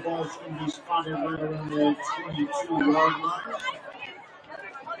 The ball's going to be spotted right around the 22-yard line.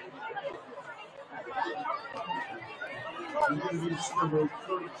 It's number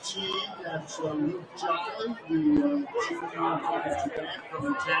 13. That's Luke Jolly, the junior offensive back from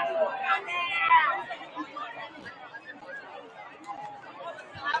the tackle.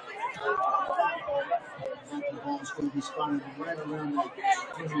 The ball's going to be spotted right around the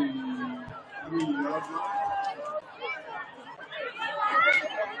 23-yard line.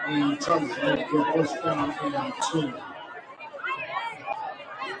 And Chargers make the first down and 10.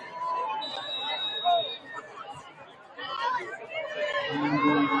 And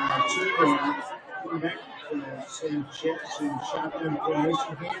quarterback Sanchez in shotgun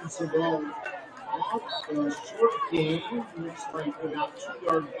formation hands the ball off. Short game, looks like about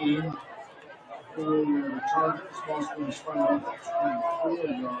 2-yard gain for the Chargers. Ball's going to spot out the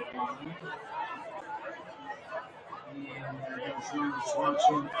 24-yard line. And there's Ryan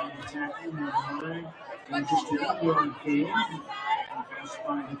Swanson on the tackle, number 9. And just a 1-yard gain.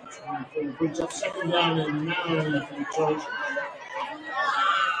 Spot at the 24. Brings up second down and 9 for the Chargers.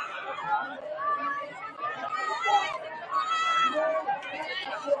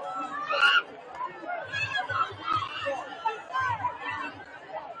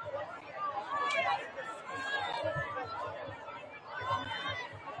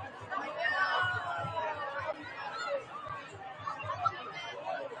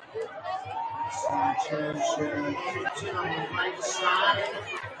 Sanchez kicks it on the right side.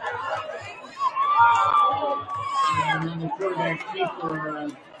 And then the quarterback keeper,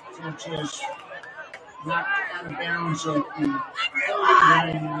 Sanchez, knocked out of bounds at the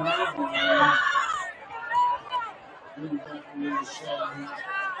 39-yard line. I believe that was number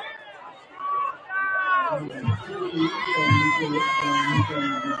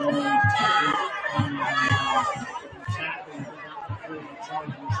 3,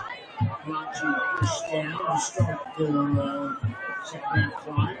 not to push down and start the second half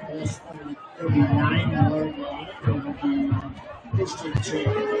climb. That's the 39-yard line. It will be pushed into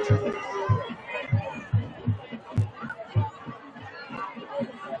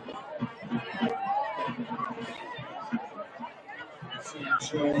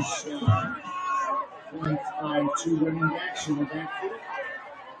Sanchez, flanked by 2 running backs in the backfield.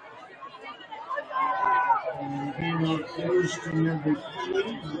 And handoff goes to number 3,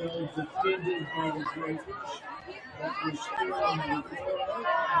 defended by the Breakers. That was still on the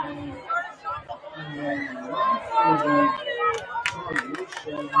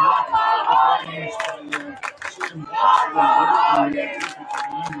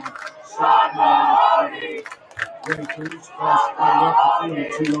Breakers plus up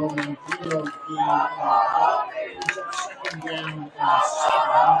to 42 on the field second down and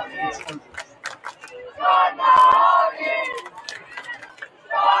 7 for the Chargers.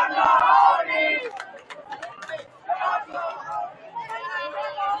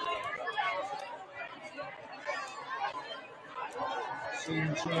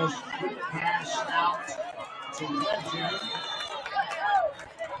 Sanchez quick pass out to Legend.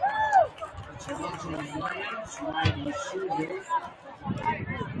 It's Legend Williams, wide receiver.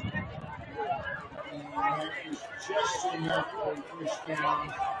 And that is just enough for a first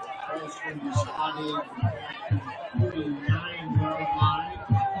down. That's when he spotted at the 49-yard line.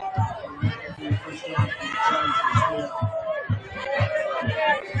 And that would be a first down for the Chargers there.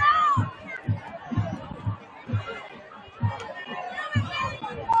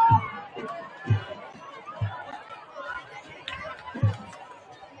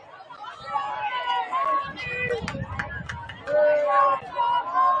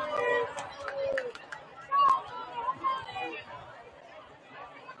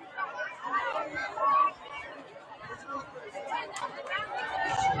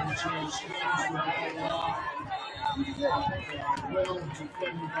 Well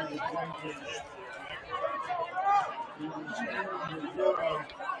defended by the Broncos. He was able to go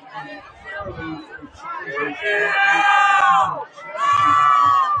and early for Chargers.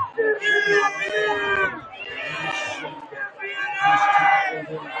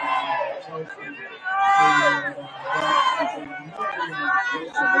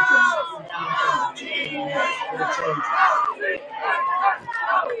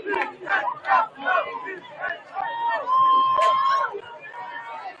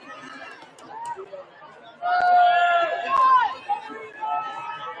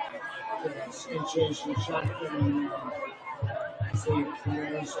 Sanchez and shotgun Isaiah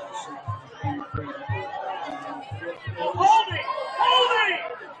Perez also Hold it!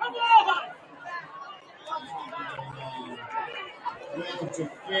 Come on! well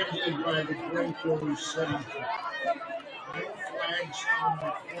defended by the Broncos. No flags on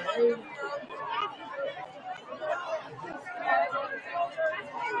the play.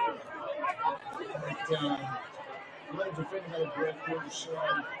 But well defended by the Broncos. 1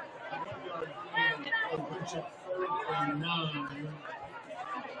 yard gain, a bunch of 3rd and 9.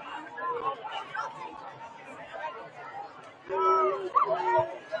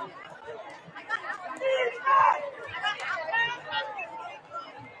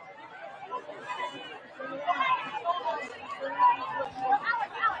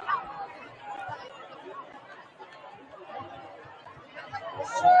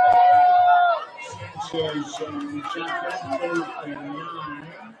 Sanchez shotgun 3rd and 9.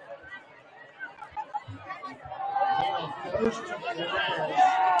 First to Perez.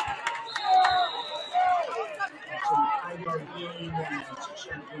 It's a 5-yard gain and a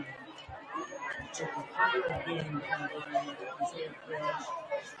 6-yard gain. It's a 5-yard gain by Isaiah Perez.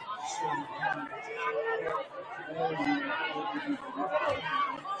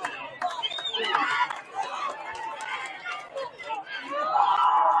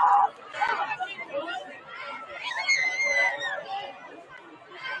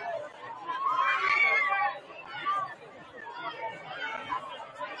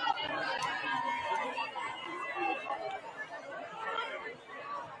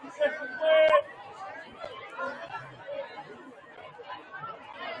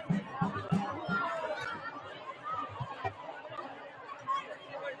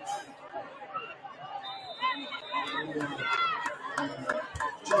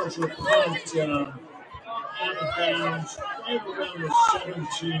 Charger punt out of bounds right around the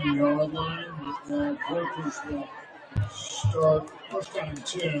 17-yard line. The Breakers will start first down and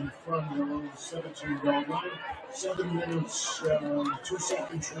 10 from the 17-yard line. 7 minutes, 2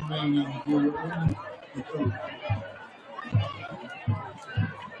 seconds remaining here in the third.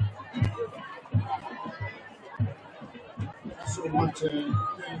 So I want to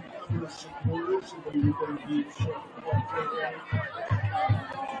thank other supporters that are going to be showing up today.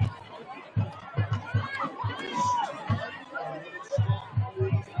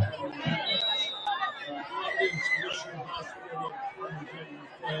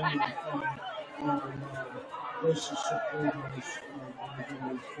 Places supporters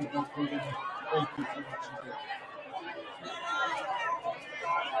the football program. Thank you for watching.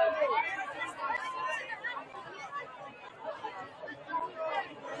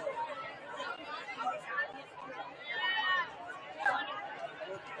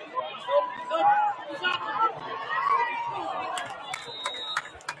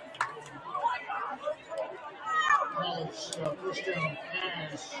 first down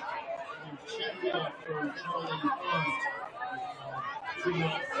pass intended for Charlie Hunt could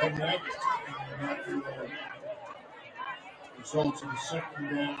not connect, and that will result in a second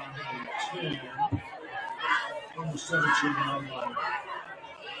down and 10 from the 17-yard line.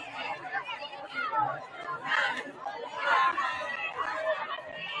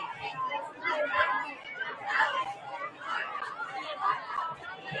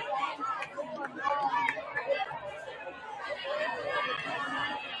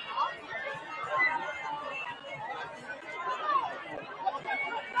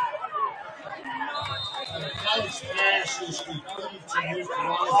 College pass is complete to Nick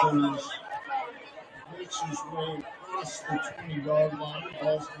Rogers. Makes his way across the 20-yard line.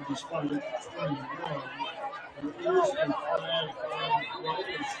 Ball's going to be spotted at the 21. There is a flag on the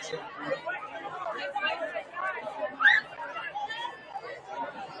Raiders check.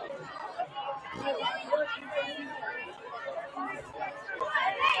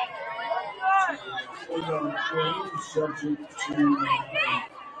 Game subject to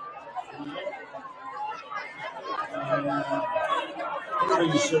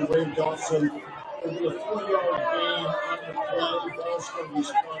everybody's waved off, so it'll be a 4-yard gain on the play. Ball's going to be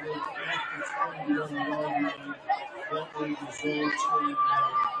spotted at the 21-yard line. That will result in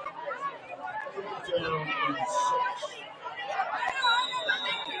down and 6.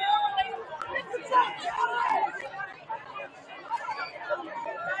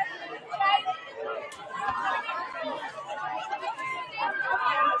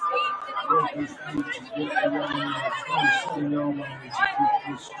 Workers need to get around the 27-yard line to keep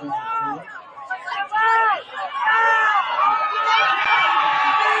this going forward.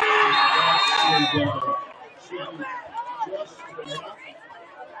 Should be just enough.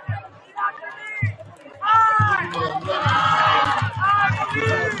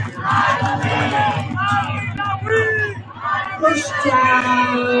 First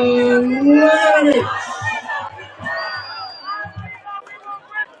down, Lennox.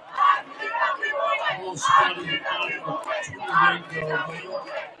 Ball spotted out of the 28-yard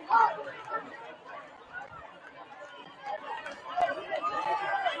line.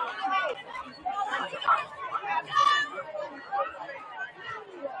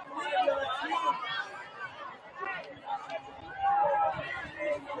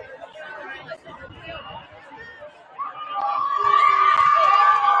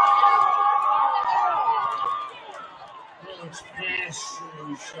 Alex pass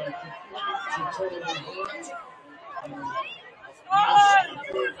is complete to Taylor Hunt. Nice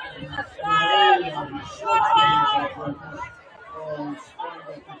effort and play on the short game of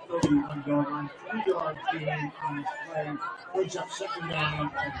starting at the 31-yard line. 3-yard gain on the play. Brings up second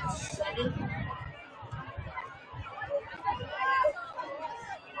down and 7.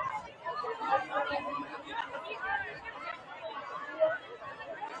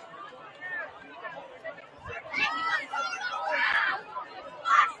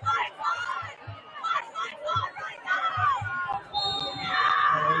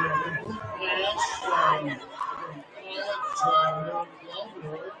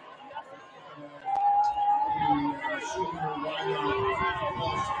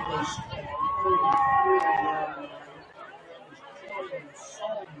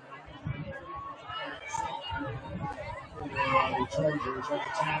 Chargers at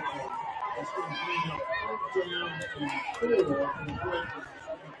the tackle. That's going to bring up 4th down and 4 from the Breakers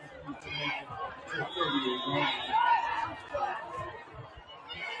to make it to the 38-yard line.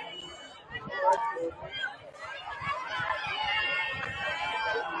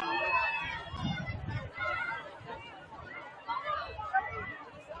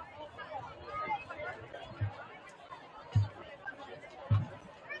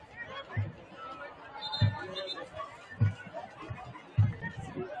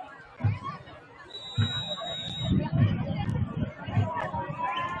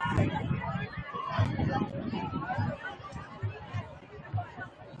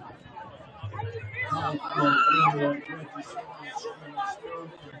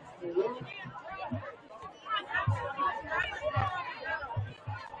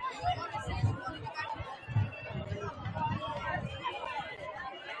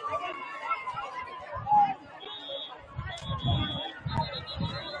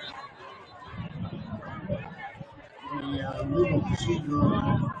 Legal procedure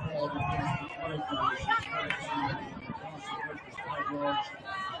called against the Breakers is the 5 yards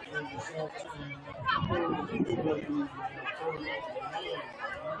will result in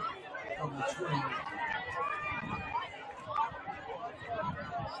from the 20.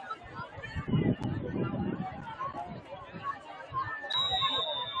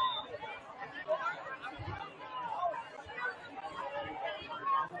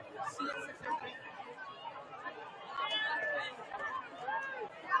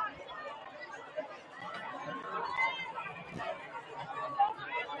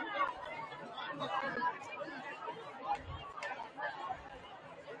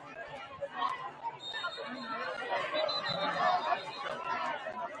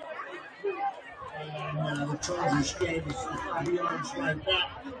 game is 5 yards right back.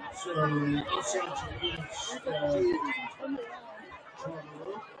 So outside to against Charlotte will move the ball back to the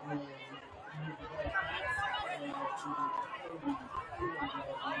 34-yard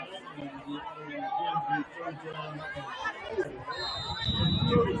line, and it will again be third down and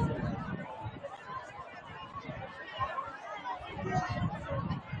 34.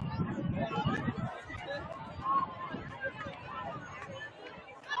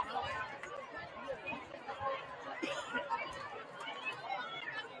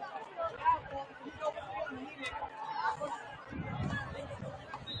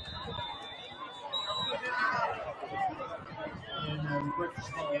 And the Breakfast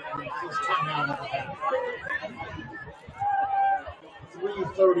Hall first timeout of the half.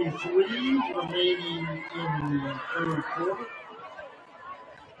 3:33 remaining in the third quarter.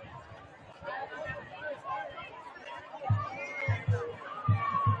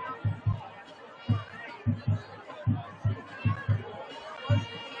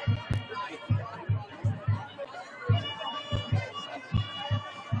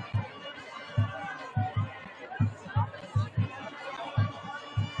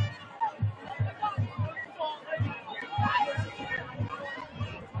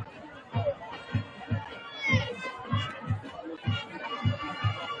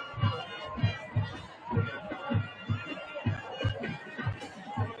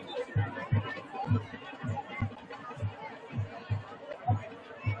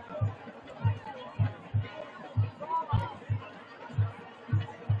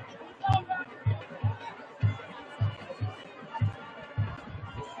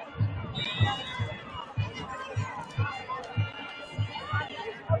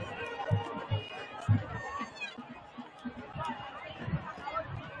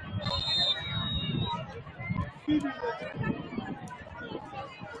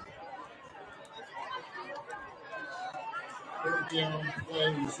 Third down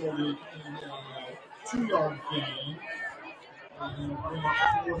play resulted in a 2-yard gain. And then bring up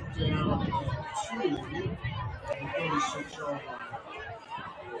fourth down and 2 at the 36-yard line.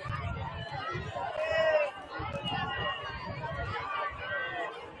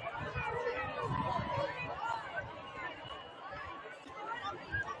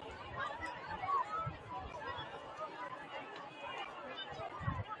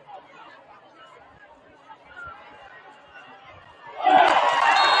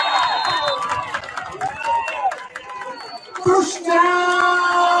 First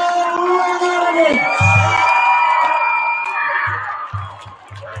down, Laguna.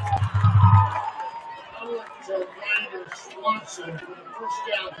 Ryder Swanson for the first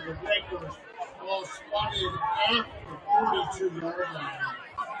down to the Breakers. Ball spotted at the 42-yard line.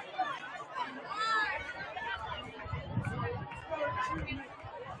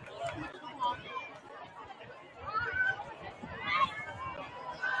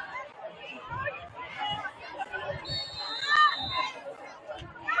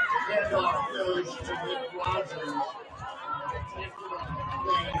 Handoff goes to Nick Rogers. Taking up the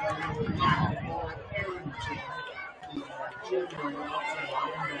play by Lamar Arrington, the junior outside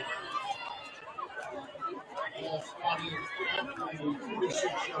linebacker. Ball spotted at the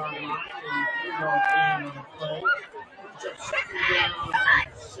 46-yard line, a 3-yard gain on the play. It's up second down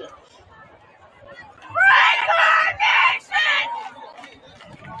and 6. Break our nation!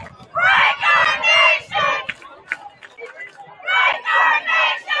 Break our nation! Break our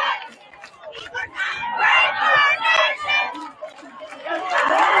nation! Break our nation!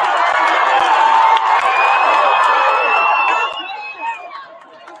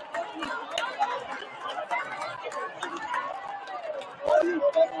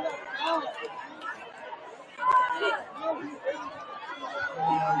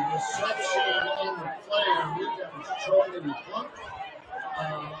 Reception on the play, I believe that was Charlie Hunt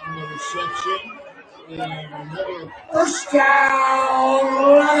on the reception. And another first down,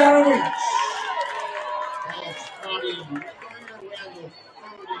 Laguna. Ball spotted right around the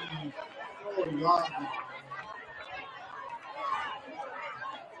 34-yard line.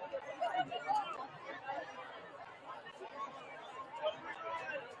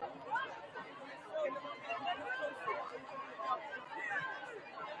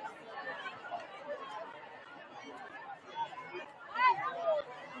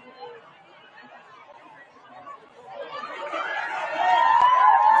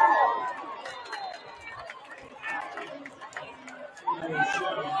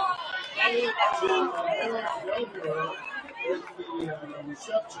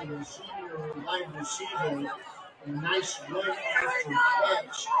 Reception, the senior wide receiver, a nice run after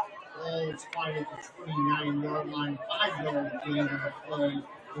catch. Ball is spotted at the 29-yard line, 5-yard gain on the play,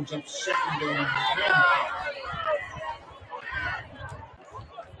 which up second down and 10.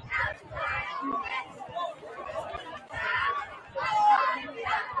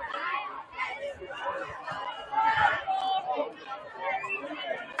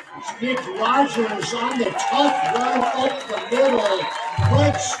 Nick Rogers on the tough run up the middle.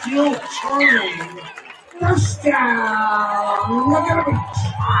 Leg still turning. First down. Laguna.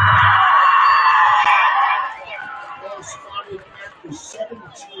 Ball spotted at the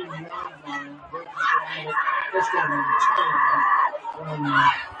 17-yard line. First down on the 10 from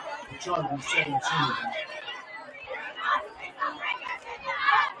the Chargers 17.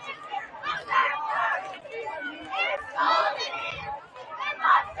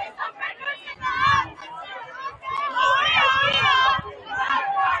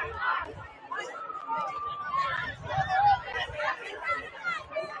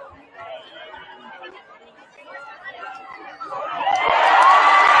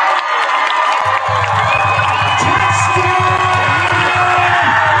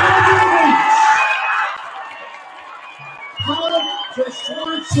 To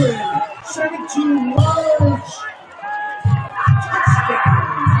Swanson, 17 yards. Touchdown.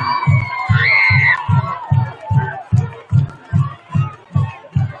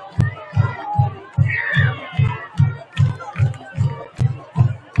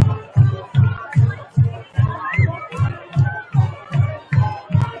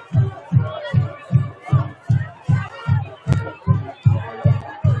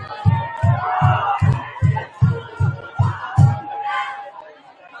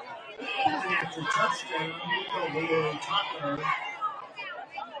 After touchdown, over the top there.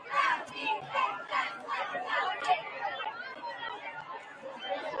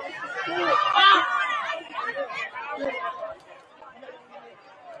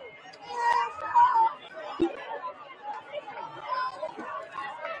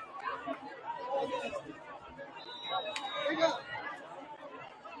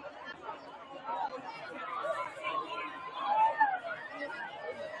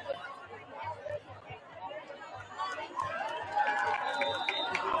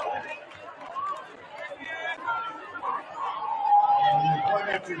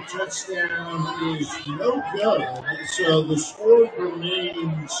 Touchdown is no good. So the score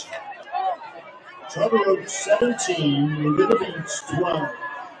remains Charter Oaks 17, Laguna Beach 12.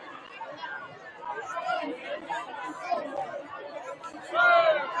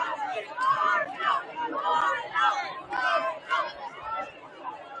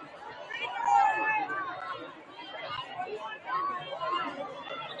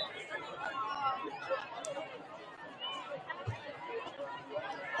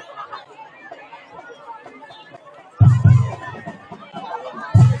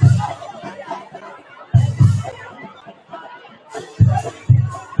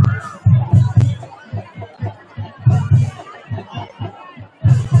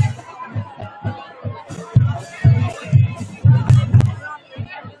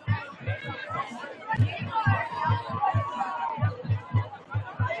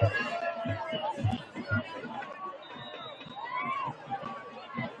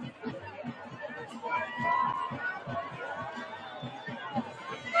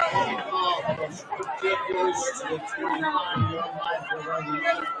 Ridiculous to the 29-yard line for running.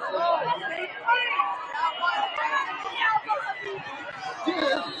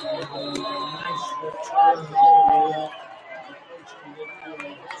 Nice return all the way up.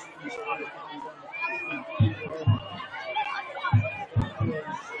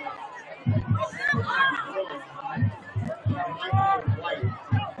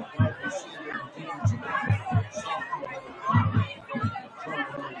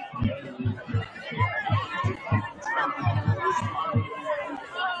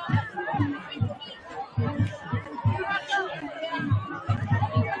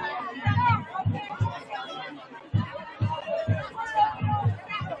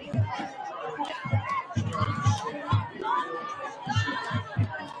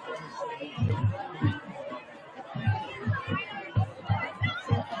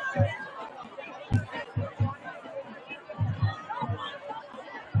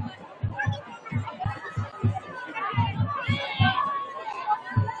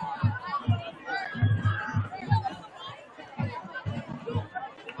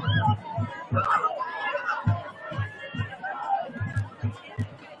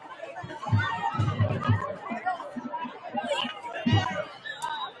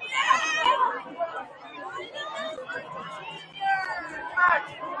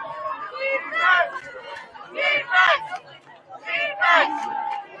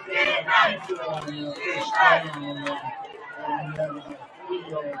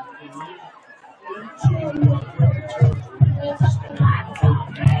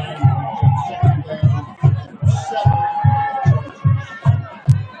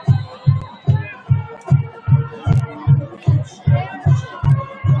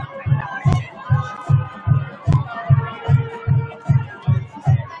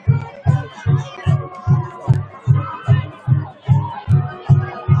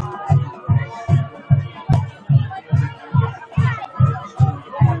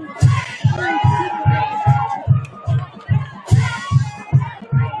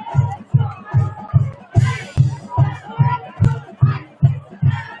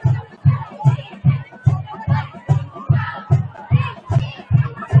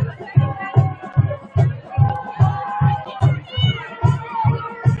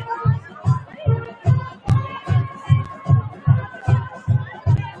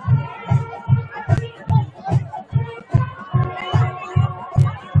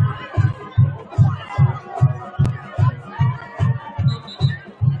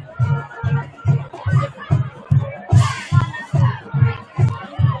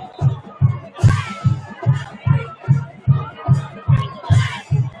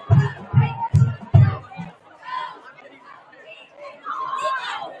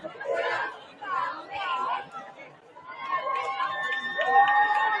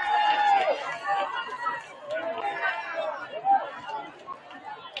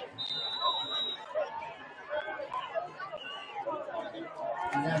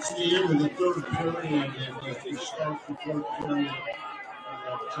 And that's the end of the third period. And as they start the fourth period,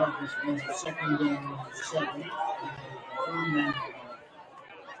 Chargers win the second down and 7. And third down.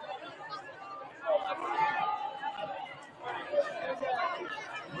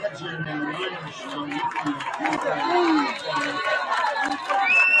 Legend and Liners from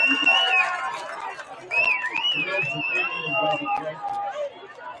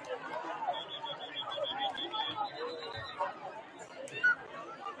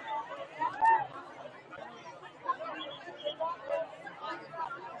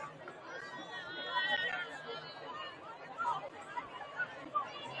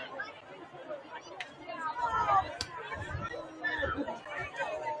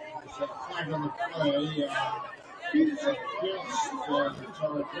flag on the play against the Chargers.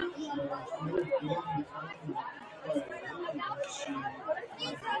 No game on the play. Let's see.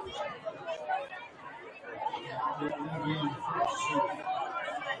 Again, first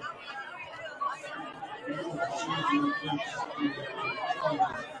season against the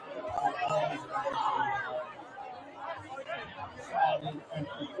Chargers. At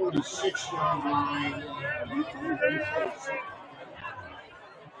the 46-yard line.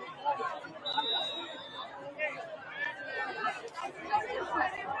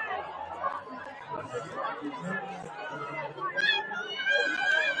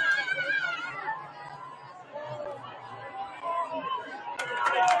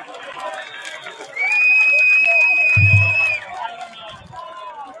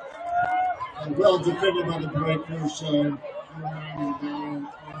 Well defended by the Breakers, down on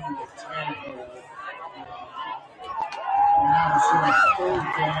the tackle. And now it's a third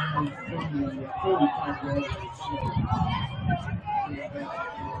down from the 45 yard line.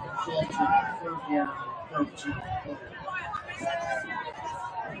 So it's a third down, 13.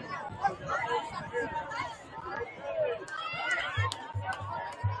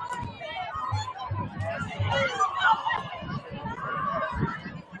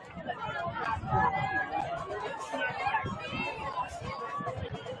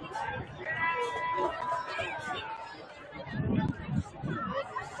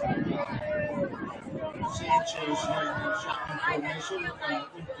 Sanchez shotgun formation,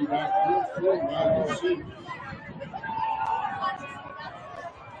 empty backfield for wide receiver.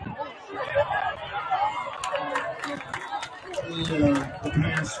 The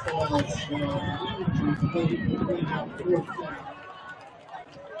pass falls incomplete on fourth down.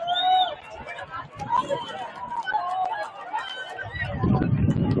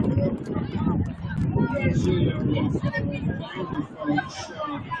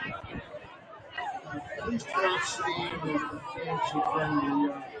 Please watch the end of the fancy from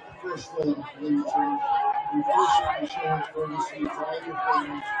the first row of the bleachers. We appreciate the show courtesy to all your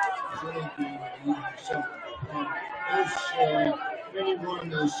fans drinking and eating supper. As anyone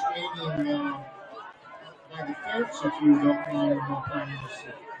is standing by the fence, if you don't mind, we'll find you.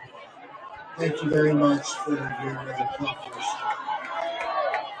 Thank you very much for your cooperation.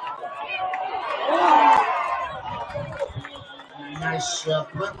 Nice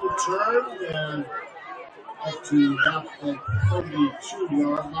punt return up to about the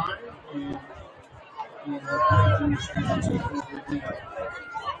 32-yard line, and the Breakers will take over there.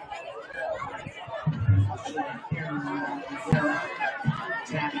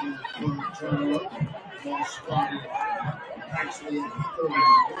 Tackling for the turnover. Ball spotted actually at the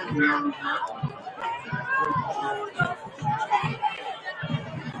 31-yard line.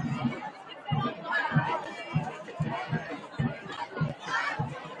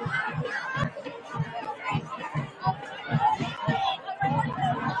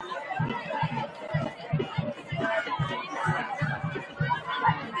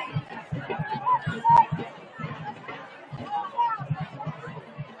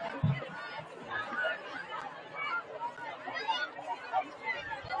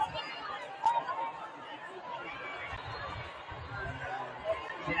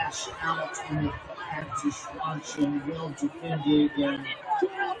 Dash out in the practice function, well defended, and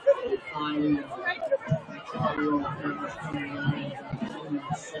by Charlie offense coming out and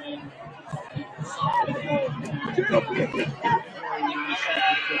saying very nice uppercut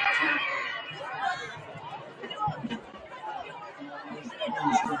tackle.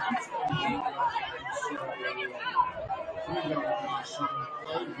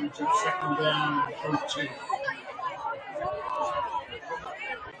 Second down and 13.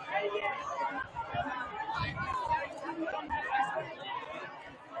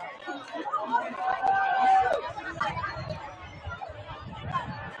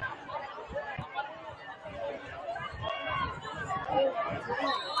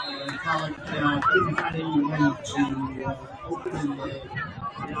 Couldn't find anyone to open in the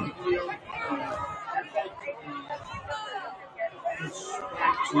downfield. It's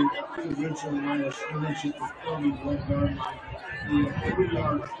back to the original line of scrimmage at the 31-yard line. The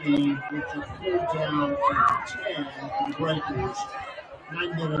 3-yard gain, which is 4th down and 10 for the Breakers.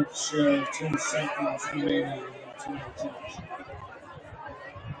 9 minutes, 10 seconds remaining in tonight's action.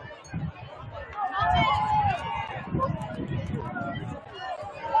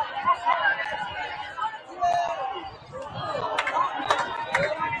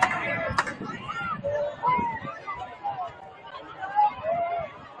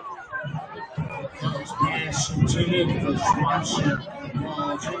 Pass intended for Swanson.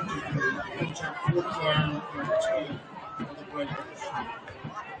 Ball is incomplete. It's a 4th down and 10 for the Breakers.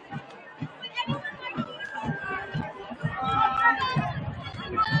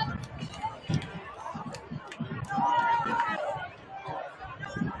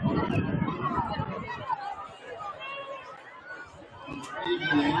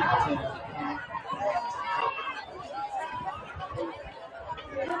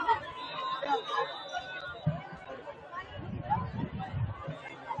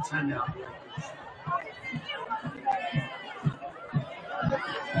 Timeout.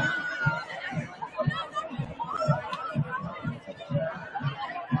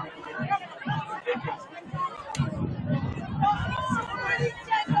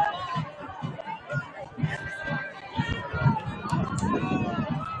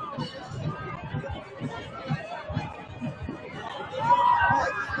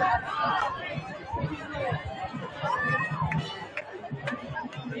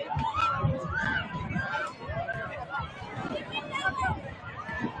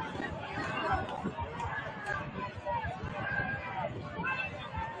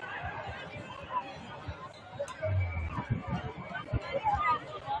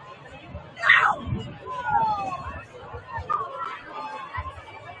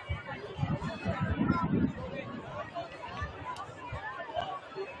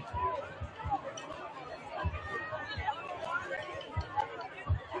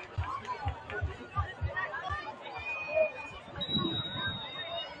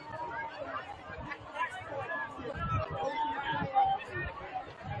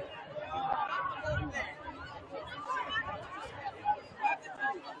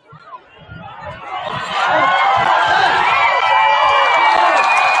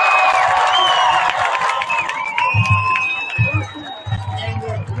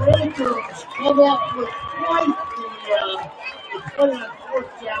 Come up with quite the play on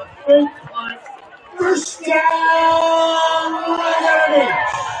 4th down, fake punt, 1st down, right on it.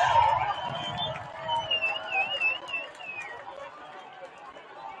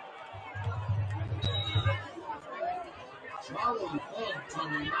 Charlie Hunt on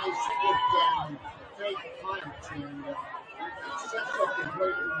a nice 4th down, fake punt, and sets up the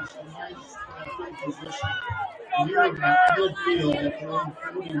Breakers a nice field position near the midfield at their own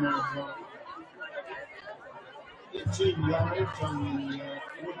 49 yard. 18 yards on the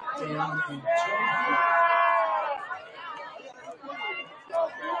 4th down and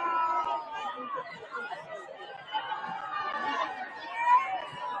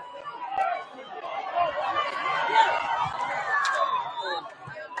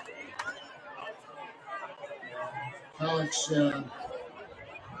 10.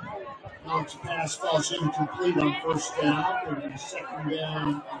 Alex pass falls incomplete on 1st down. It'll be 2nd down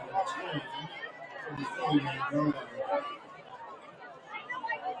and 10 for the 49-yard line.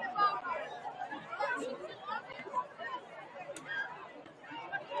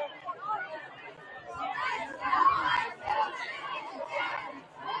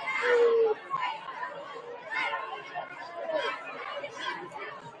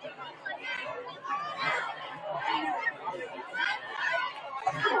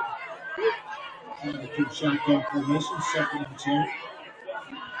 Good shotgun formation, 2nd and 10.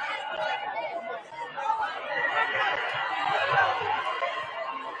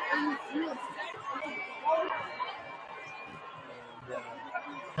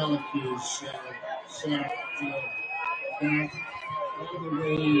 Pellick is sacked back all the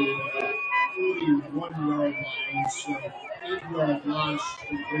way 41-yard line, so 8-yard loss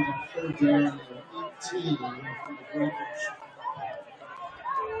to bring it 3rd down and 18 for the Breakers.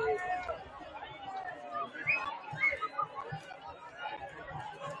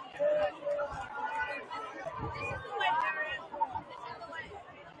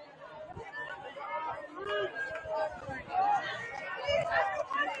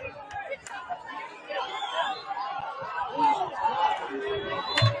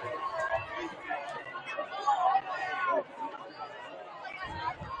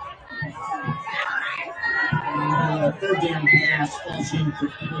 third down pass falls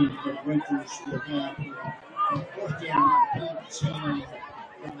incomplete, but Breakers will have a fourth down 18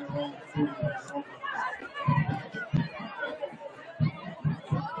 from their own 41.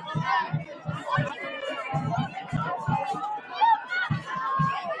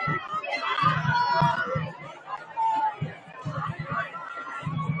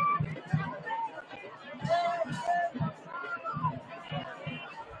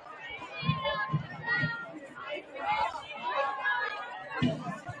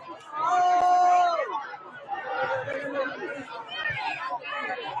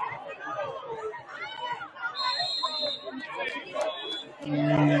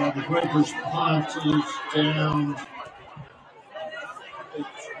 And the Breakers punt is down at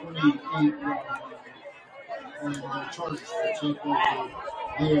 28 and the Chargers will take over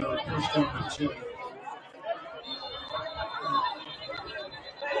there first down and 10.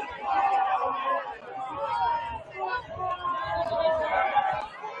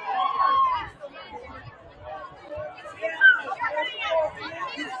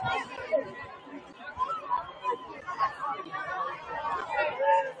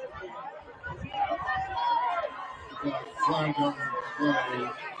 Got flag on the play.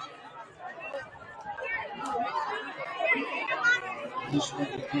 This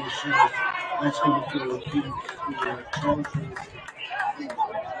notification, that's going to go against the Chargers.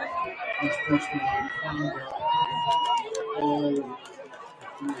 Unsportsmanlike conduct. All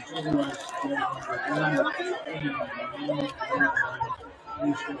was otherwise down to 1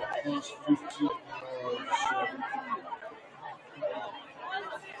 He's going to cost 15 yards.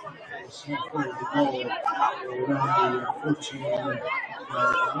 It's halfway to the goal around the 14-yard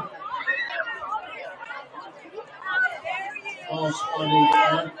line. Ball spotted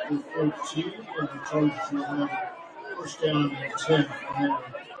at the 13, and the Chargers will have first down and 10 from there.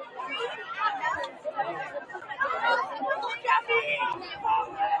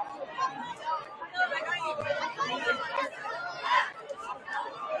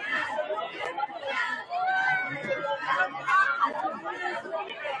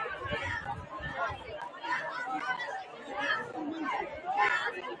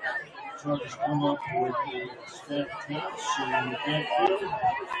 Chargers come up with the stack touch in the backfield.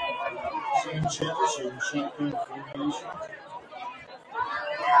 Sanchez in shotgun formation.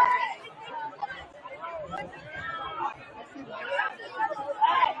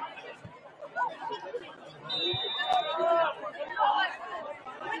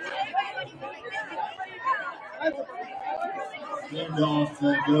 Handoff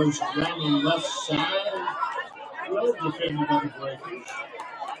goes around the left side. Well defended by the Breakers.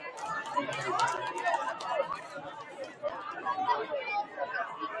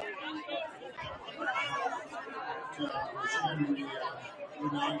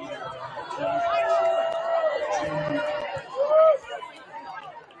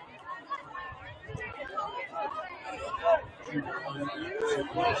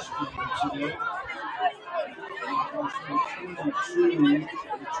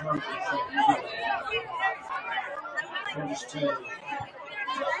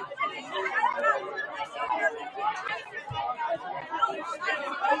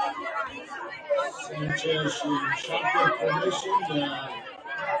 Sanchez in shotgun formation.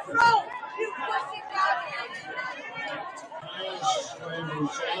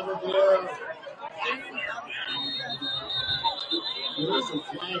 Scrambles out of there. There is a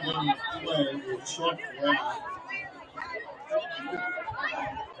flag on the play. We'll check that.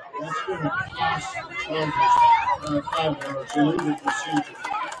 That's going to cost the Chargers 5 yards. Illegal procedure.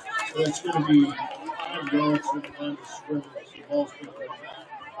 So it's going to be 5 yards from the line of scrimmage. The ball's going to go back.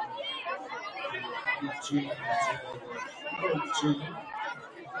 15 to 13.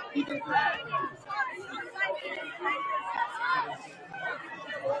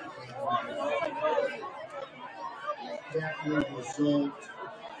 That will result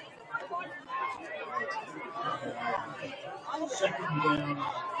second down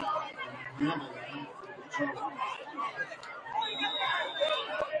another line for the Chargers.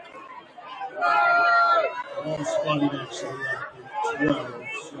 All spotted actually at 12,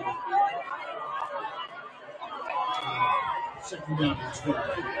 so second down and 12.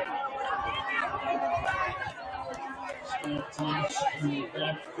 Stack toss in the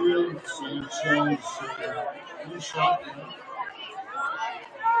backfield. Sanchez in the shotgun.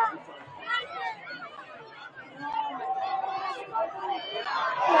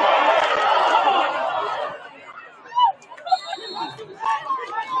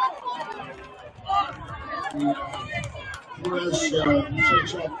 Whereas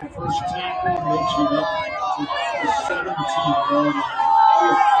takes off the first tackle, makes it up to the 17-yard line.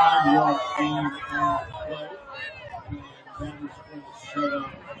 5-yard gain on the play. a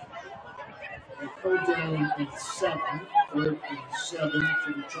third down and 7, third and 7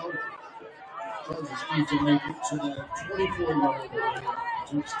 for the Chargers. Chargers need to make it to the 24-yard line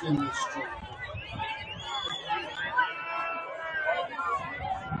to extend this streak.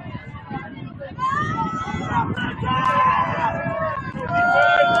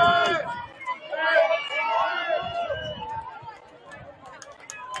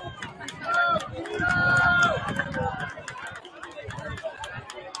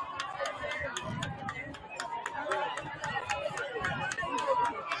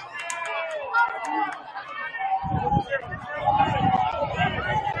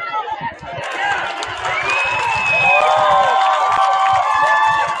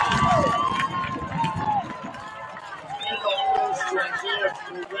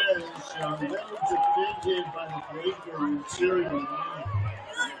 Defended by the breaker interior line.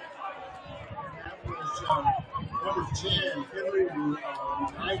 That was number 10, Henry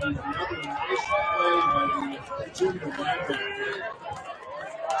United. Another nice play by the junior linebacker.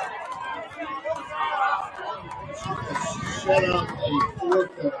 Set up a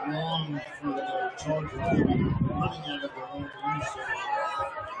fourth and long for the Chargers, running out of their own end zone.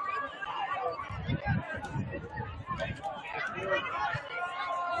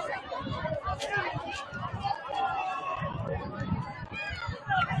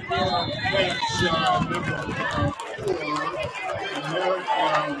 Catch number 4,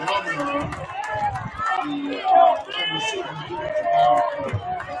 Laguna, the wide receiver,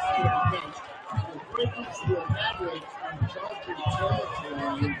 catch. The Breakers will have it in Charger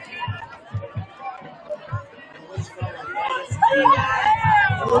territory. Let's find it right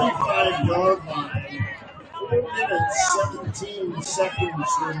at the 45-yard line. 4 minutes, 17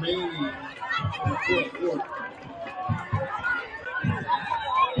 seconds remaining in the fourth quarter.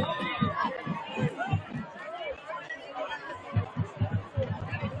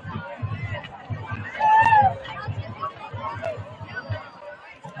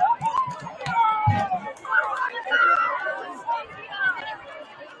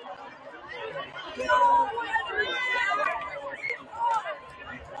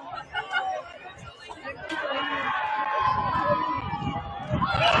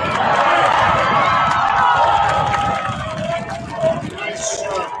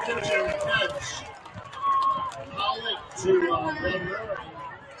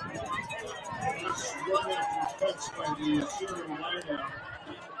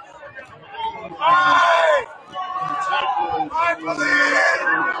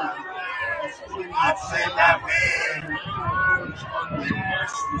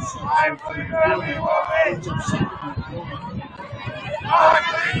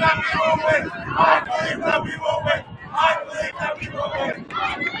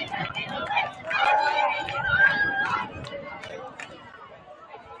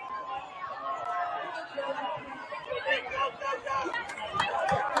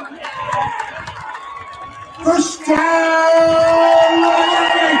 First down!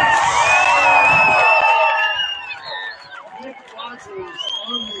 Nick Rogers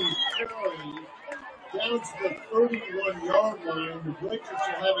on the carry down to the 31-yard line. The Breakers will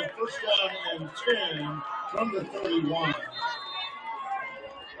have a first down and 10 from the 31.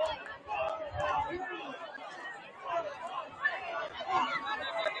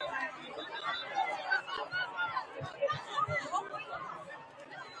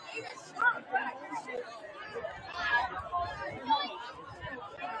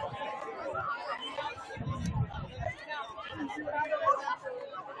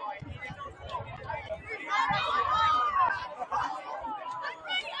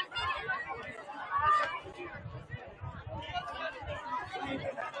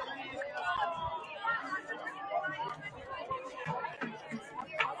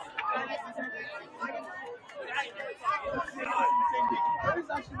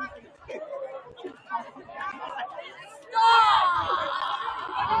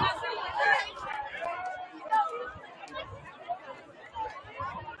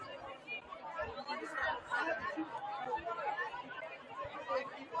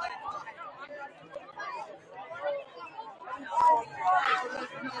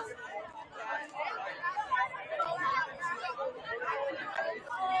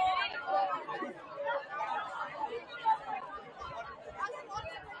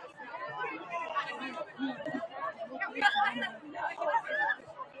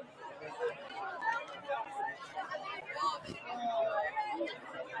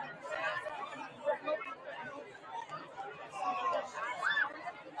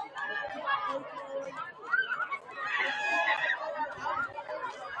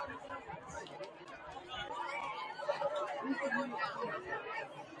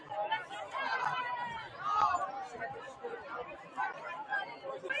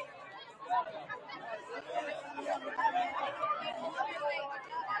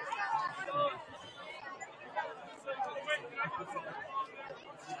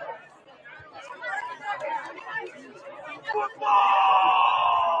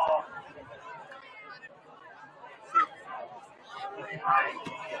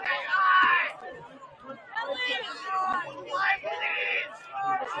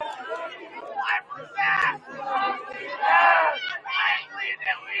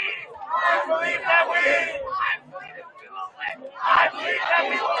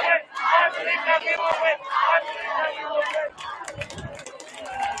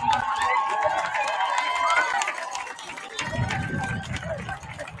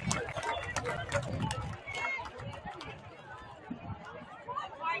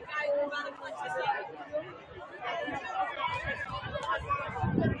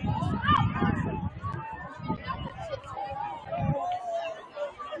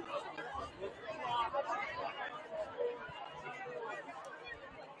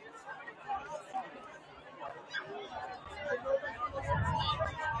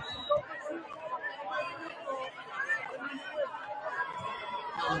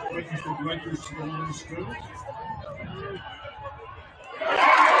 Breakers to breakers to the line of scrimmage.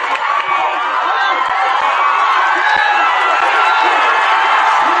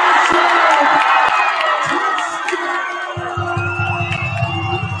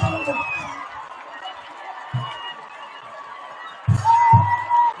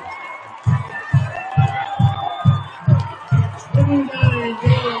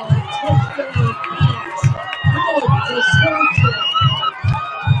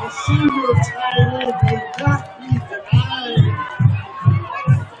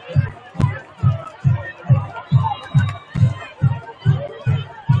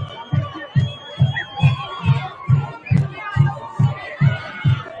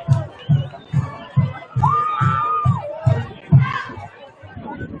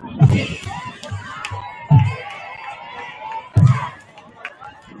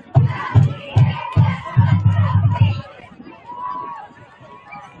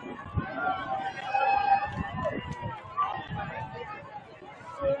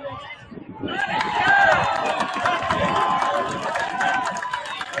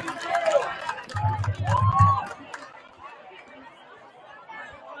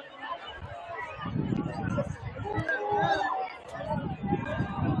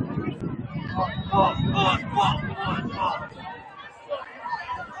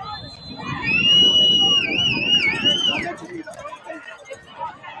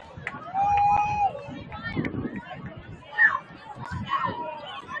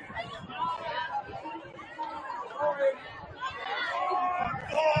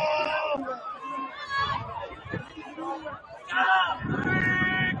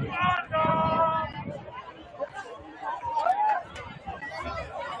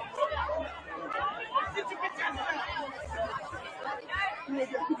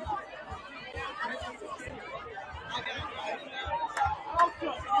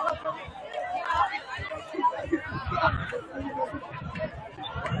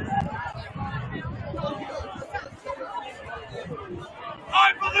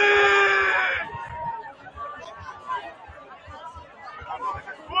 I believe!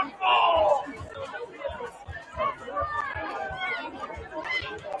 Football!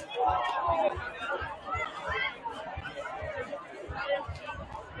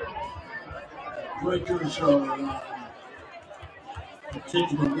 Breakers are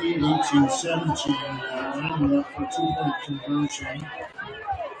taking the lead 18-17, lining up for 2-point conversion.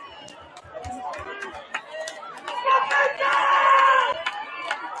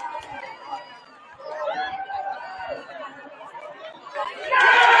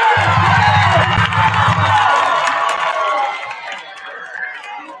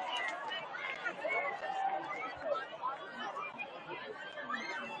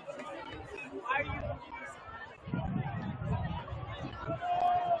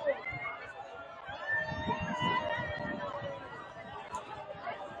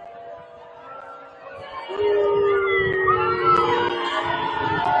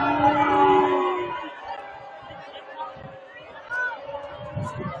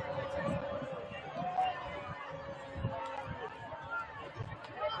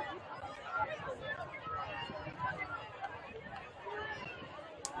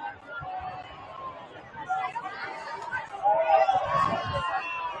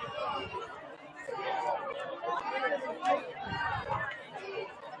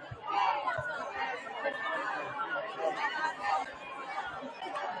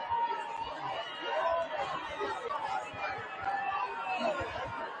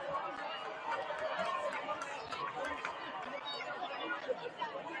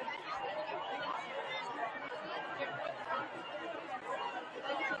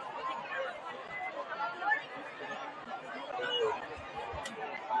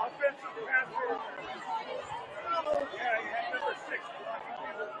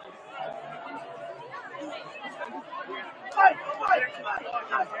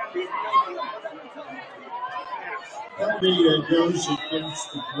 That goes against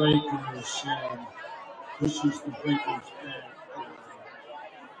the Breakers and pushes the Breakers back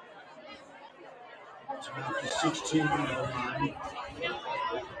to the 16-yard line.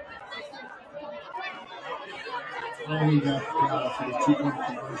 Lining up for the 2-point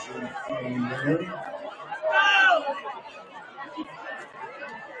conversion from there.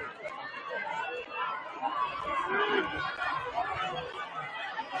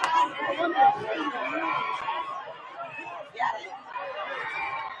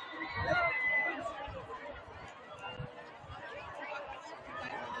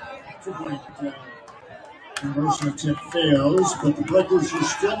 Conversion tip fails, but the Breakers are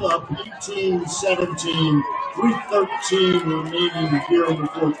still up 18-17, 3:13 remaining here in the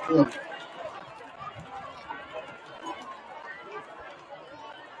fourth quarter.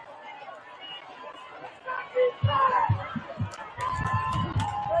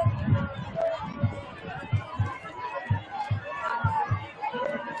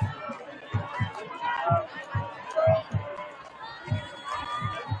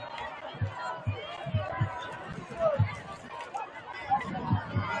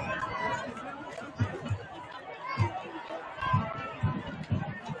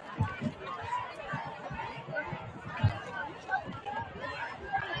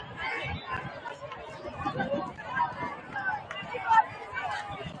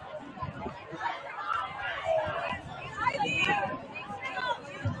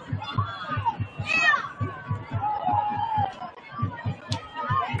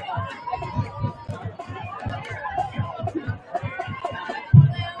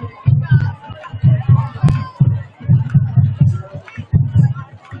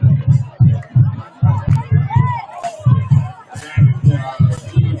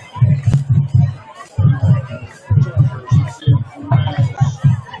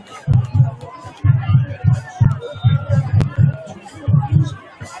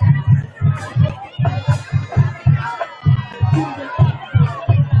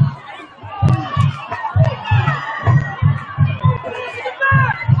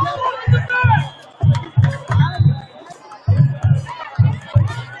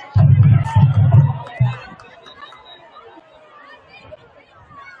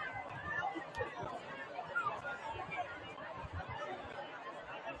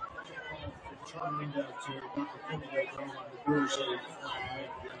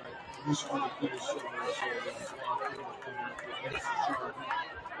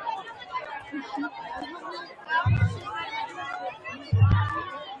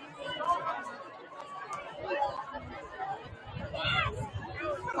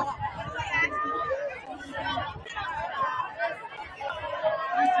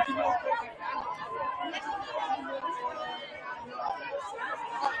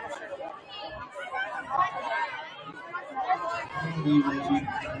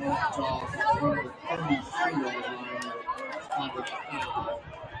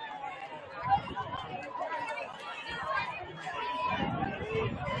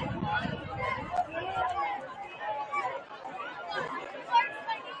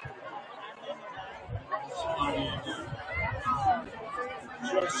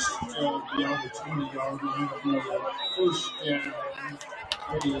 Just beyond the 20-yard line, the first down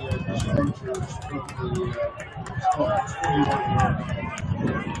for the Chargers from the 21 yard.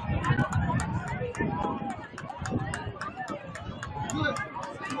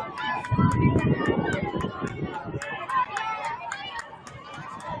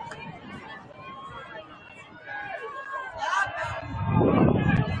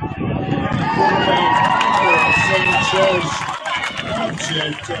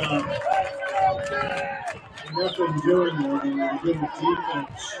 Nothing doing there. They were good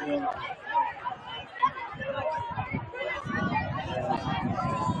defense.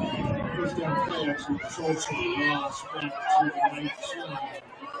 First down play actually results in a loss back to the 19.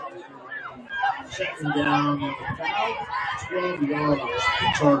 Second down and about 12 yards for the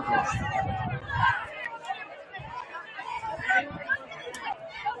Chargers.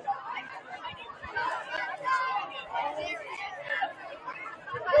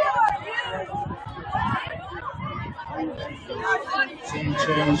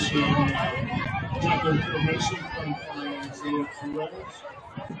 Sanchez in double formation from Isaiah Perez.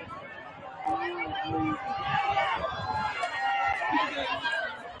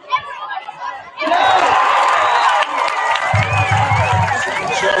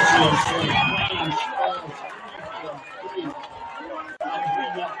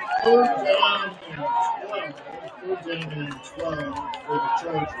 Third down and 12 for the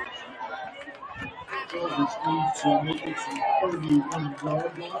Chargers. Chargers need to make it to the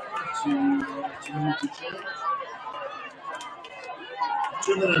 31-yard line to move the chains.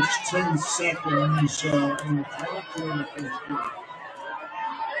 2 minutes, 10 seconds on the clock during the first quarter.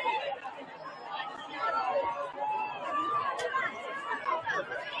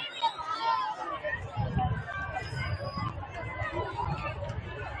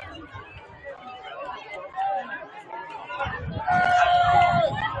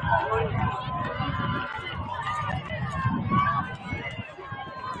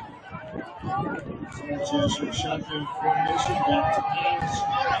 Sanchez shotgun formation, back to pass.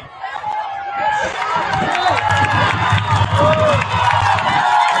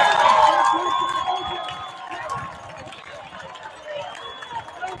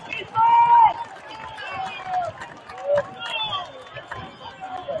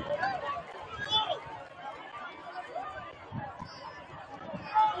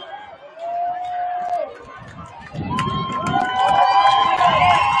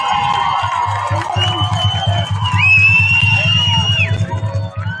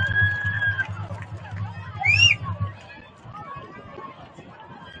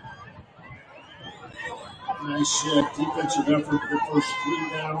 effort the first 3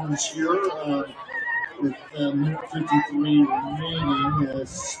 downs here. With minute 53 remaining,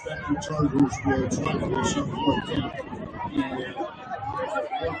 Spectre Chargers will try to issue 4th down.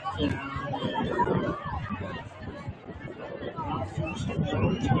 And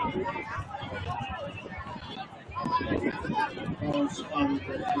 4th down and spotted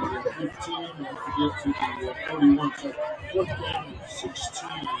at the 15 and to get to the 41. So 4th down and 16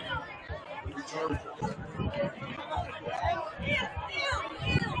 for the Chargers.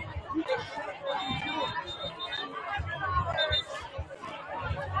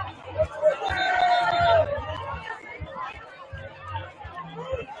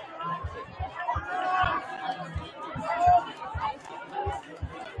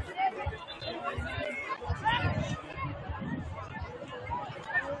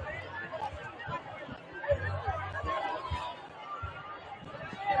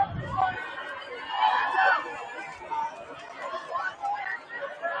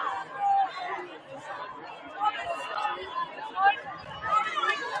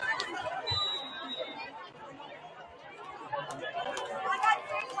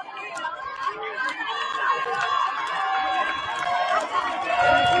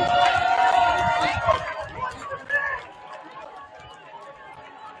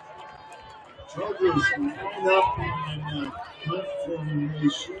 Chargers line up in punt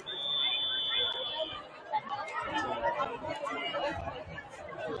formation.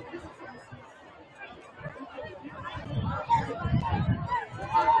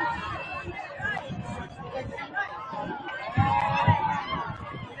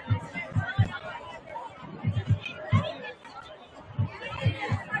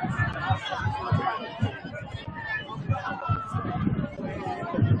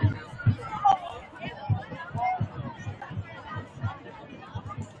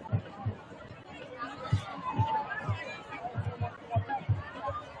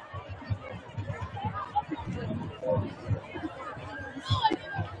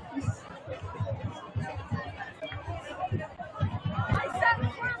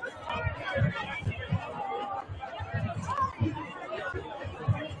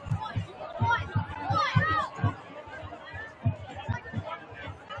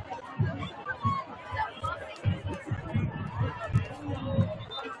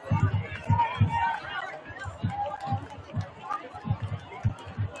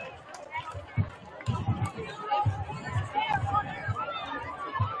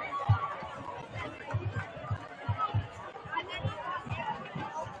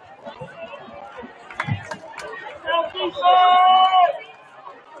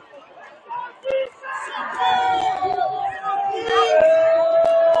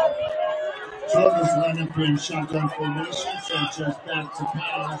 Chargers line up in shotgun formation. Sanchez back to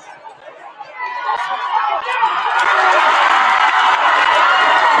pass.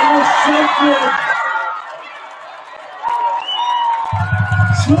 Intercepted.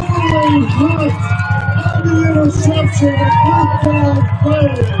 Timberlake Hunt on the interception. A good ball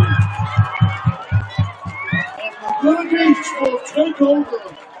play. And the Renegades will take over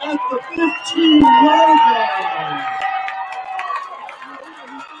at the 15-yard line.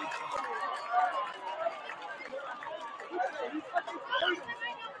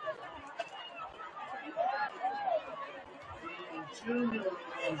 Junior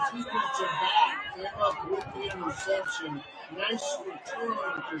defensive back came up with the interception. Nice return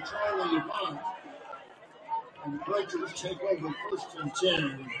for Charlie Hunt. And the Breakers take over 1st and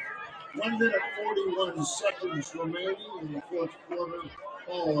 10. 1 minute 41 seconds remaining in the 4th quarter.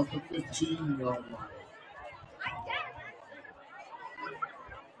 Ball at the 15-yard line.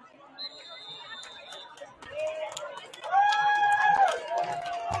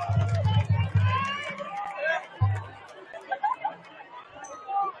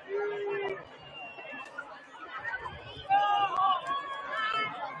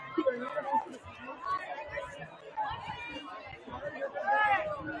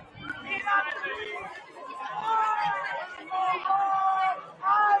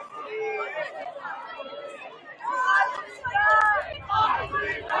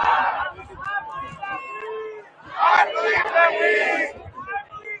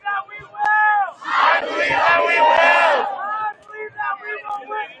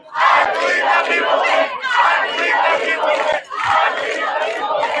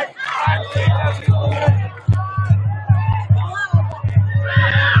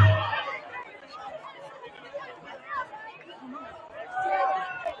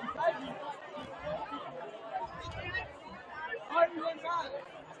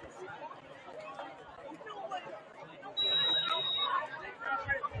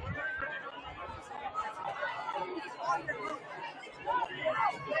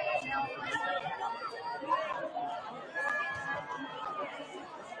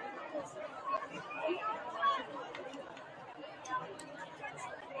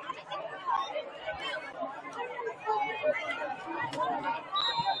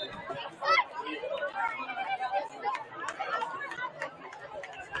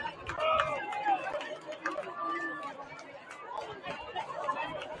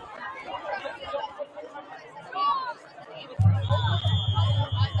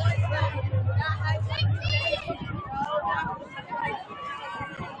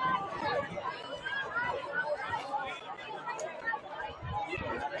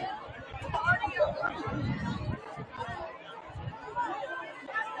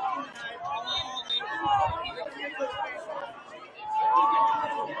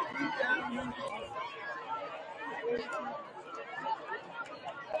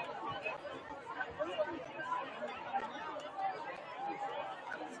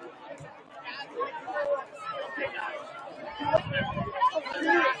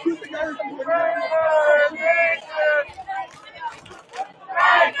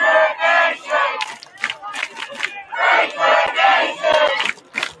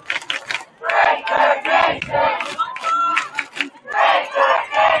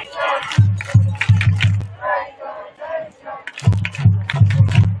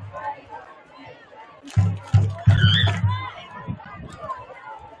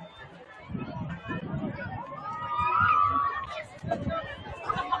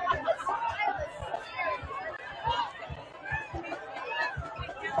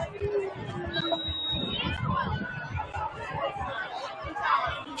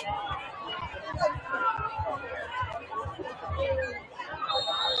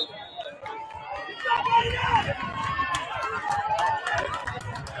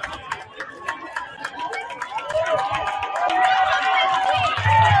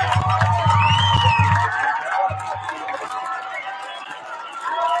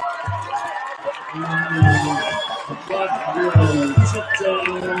 The clock will tick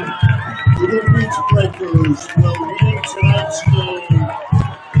down. The Beach Breakers will win tonight's game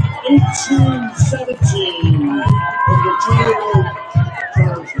 18-17 over Toledo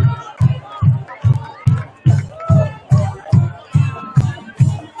Chargers.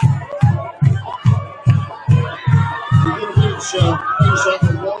 The Beach plays on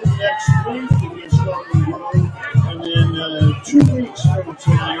the road next week against Garden Road, and then 2 weeks from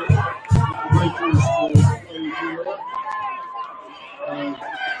tonight, the Breakers will play here.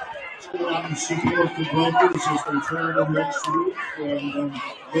 Go out and support the Breakers as they travel next week, and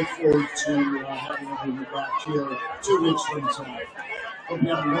look forward to having everyone back here 2 weeks from tonight. Hope you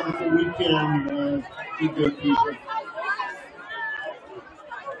have a wonderful weekend. Be good people.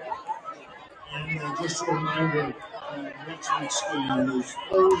 And just a reminder, next week's game is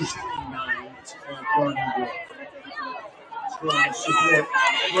Thursday night at Garden Grove. So support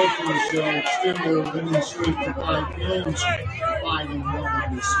Breakers extend their winning streak to 5 games,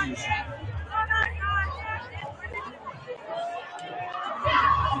 5-1 this season.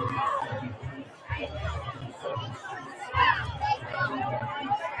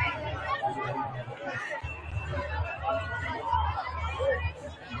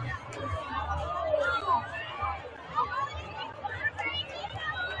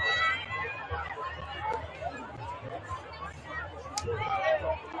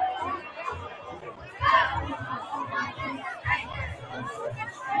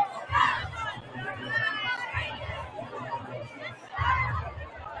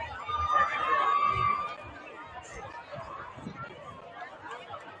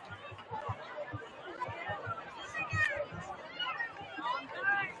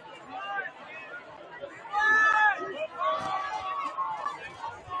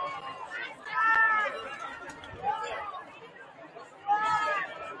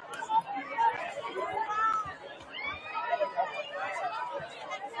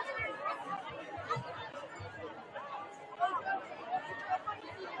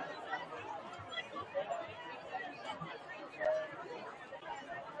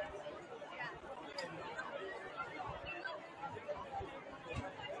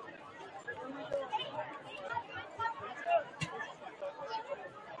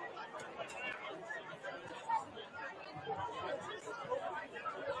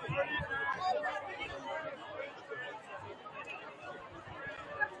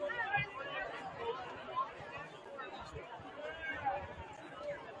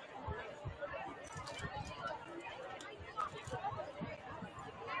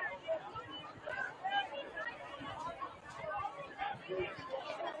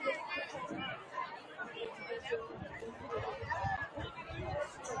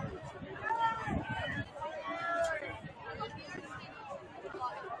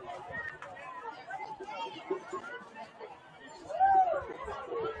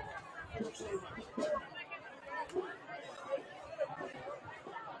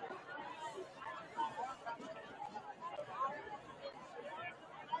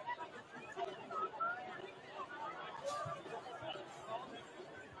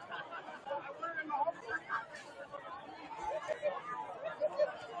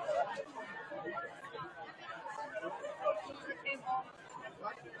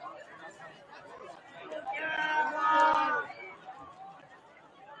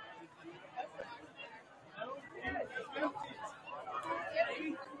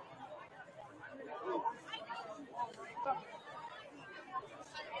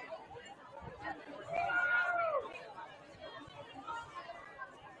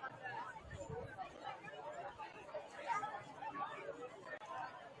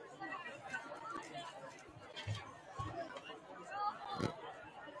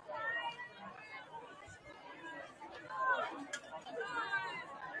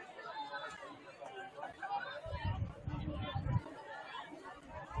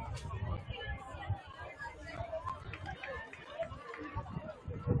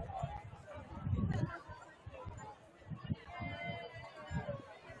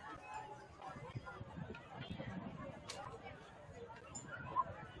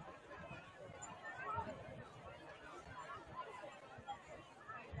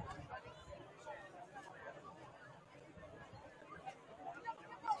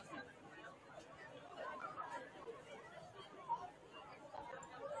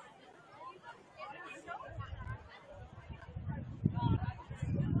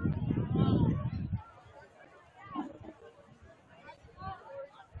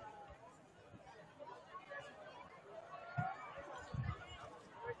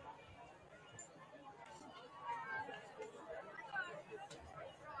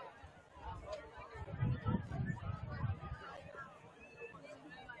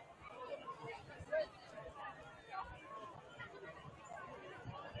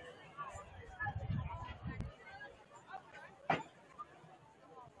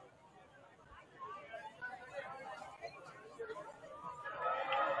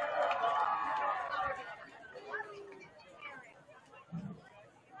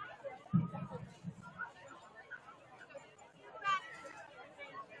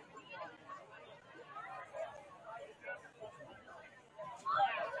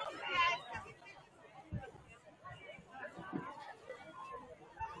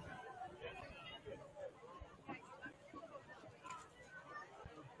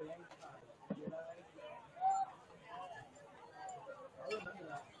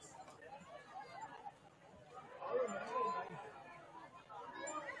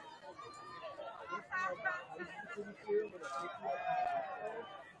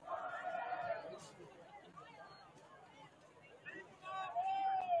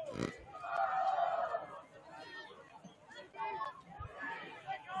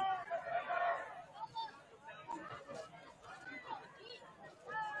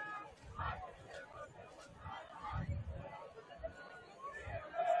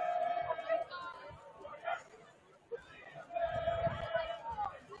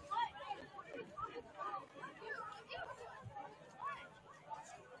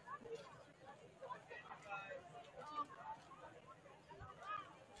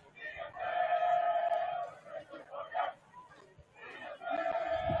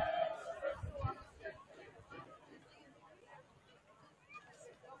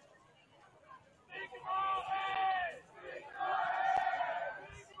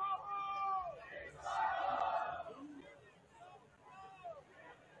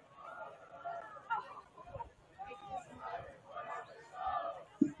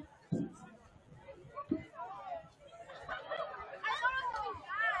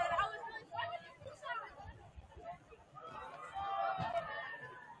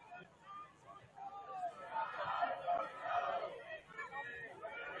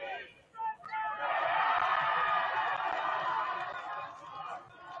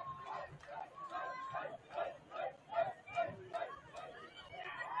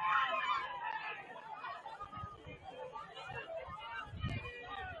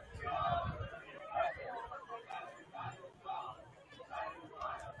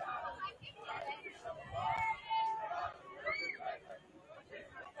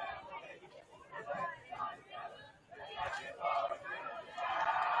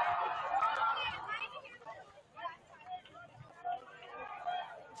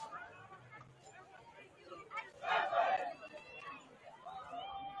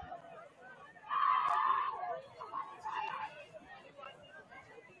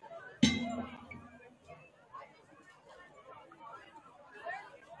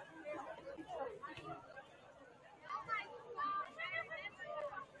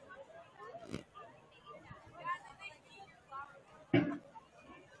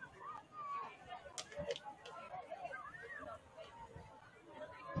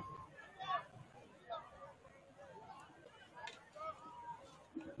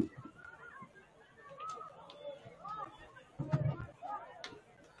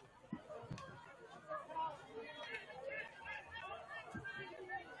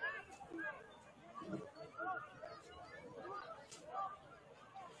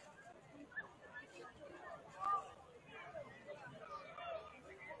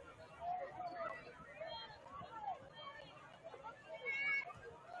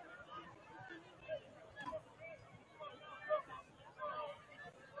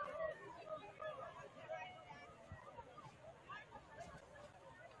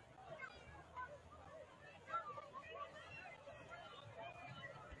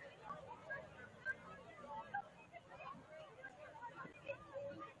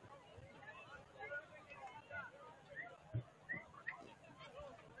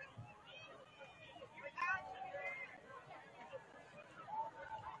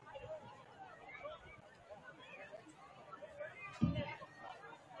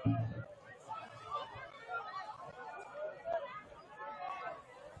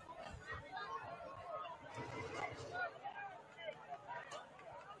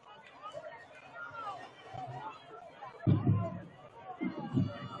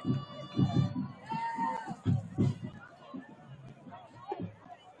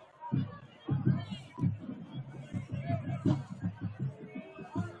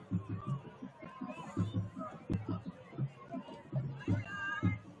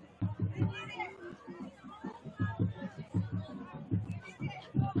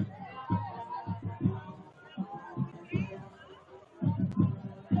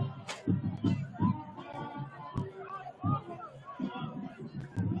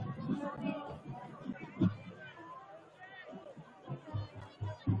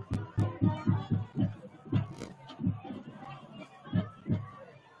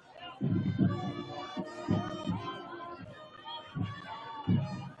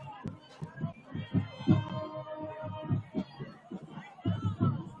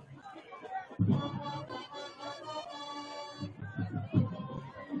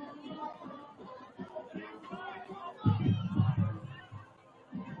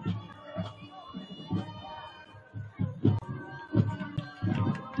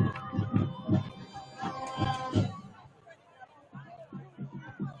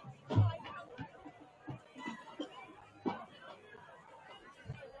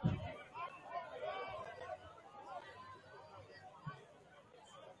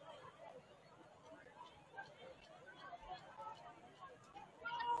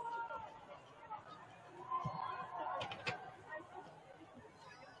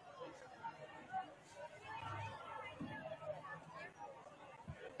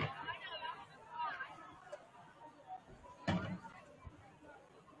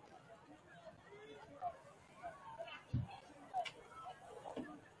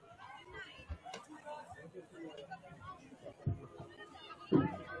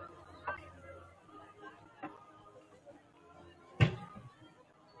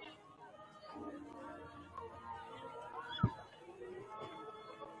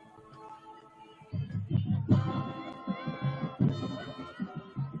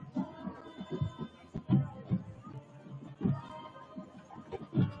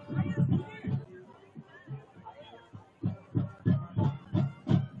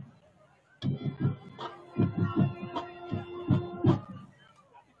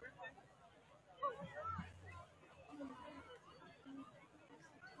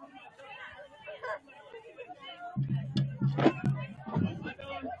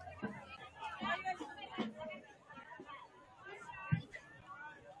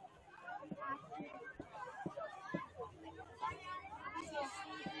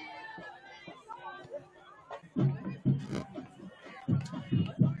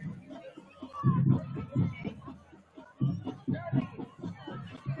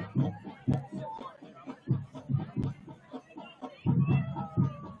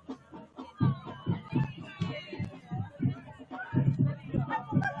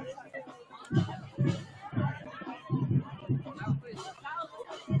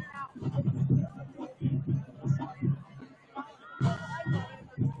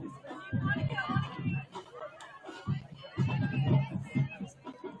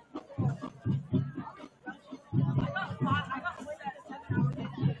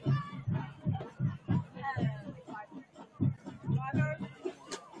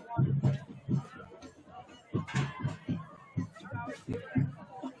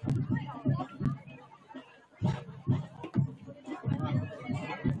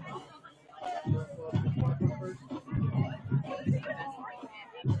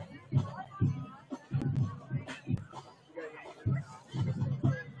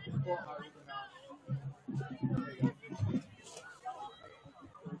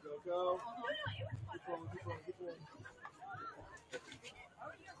 Go.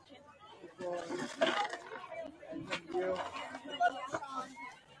 You.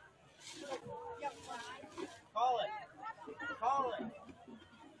 Call it. Call it.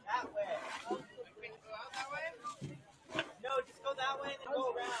 That way. No, just go that way and then go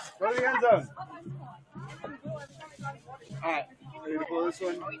around. Go to the end zone. All right. Ready to blow this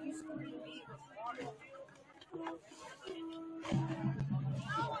one?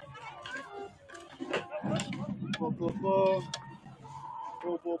 Pull, pull, pull.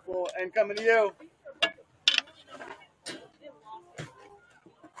 Pull, pull, pull. And coming to you.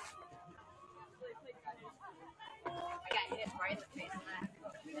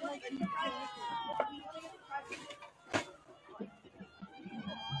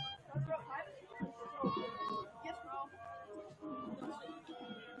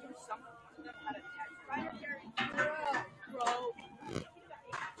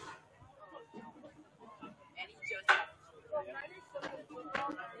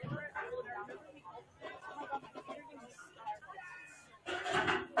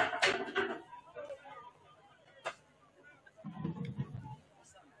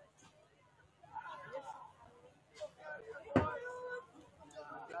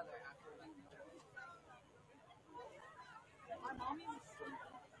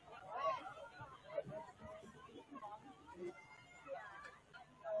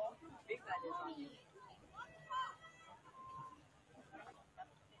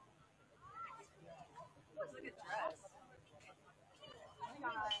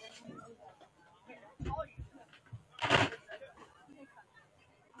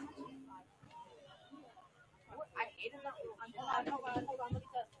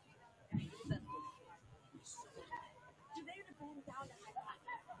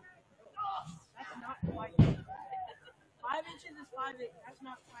 That's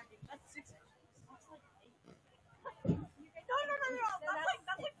not 5 inches. That's 6 inches. That's like 8. No.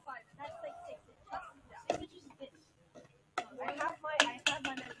 That's like 5. That's like 6 inches. 6 inches is this. I have my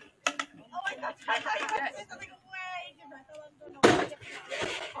measurement. Oh my god. I thought you guys did something way different.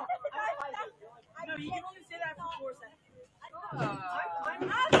 No, you can only say that for 4 seconds.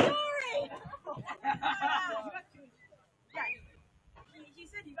 I'm sorry. Yeah. He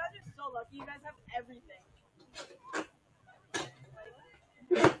said you guys are so lucky. You guys have everything.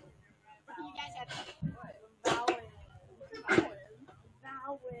 You guys have valid.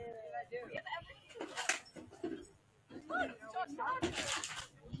 We have everything.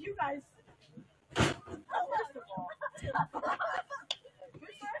 You guys. First of all.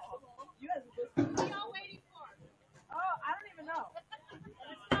 You guys. What are y'all waiting for? Oh, I don't even know.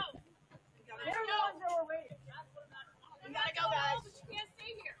 Let's go. They're the ones that were waiting. We gotta go, guys. You can't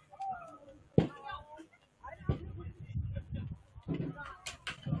stay here. I know.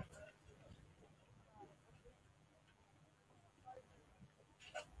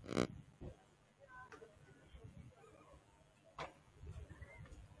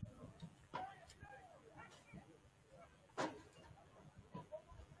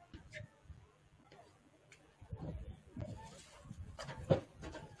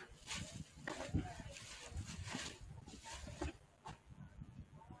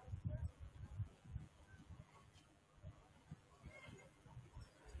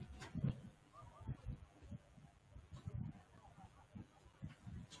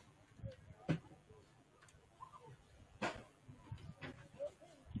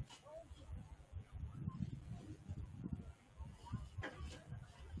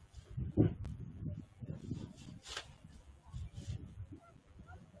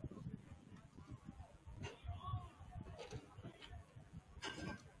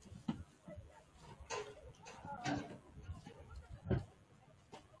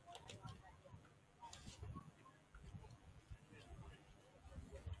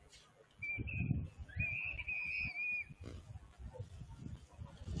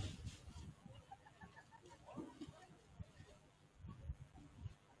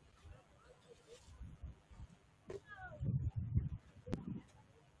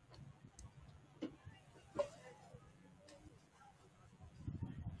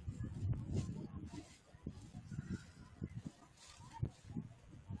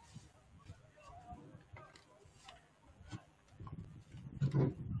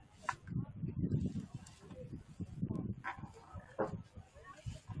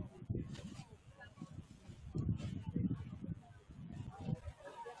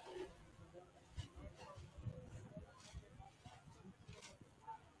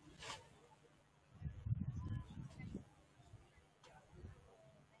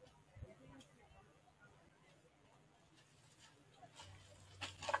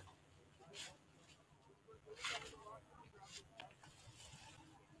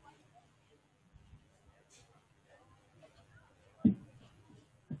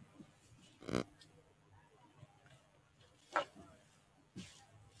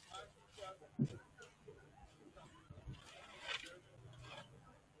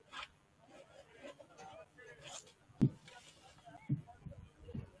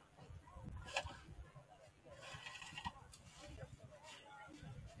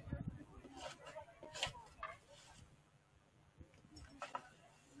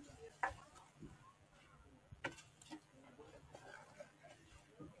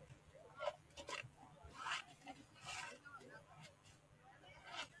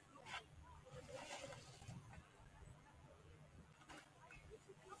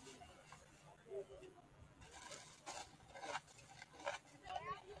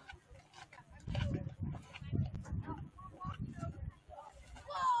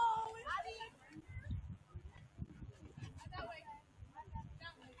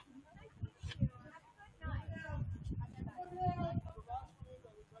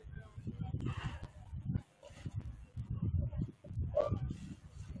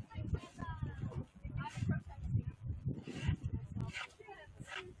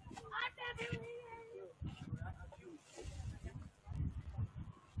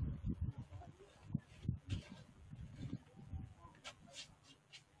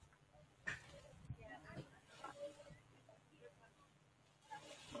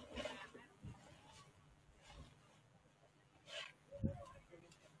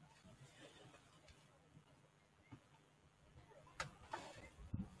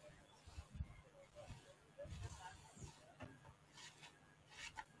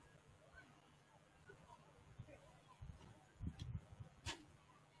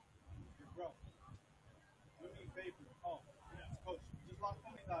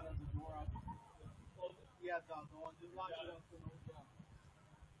 that at the door. Yeah, the one just locked it up. It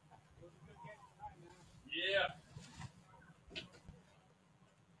was a good game tonight, man. Yeah.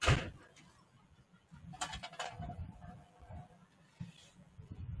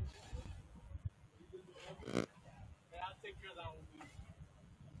 Yeah, I'll take care of that one, man.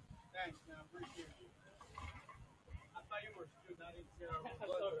 Thanks, man. Appreciate it. I thought you were a student. I didn't care. Have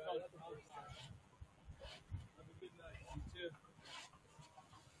a good night. You too.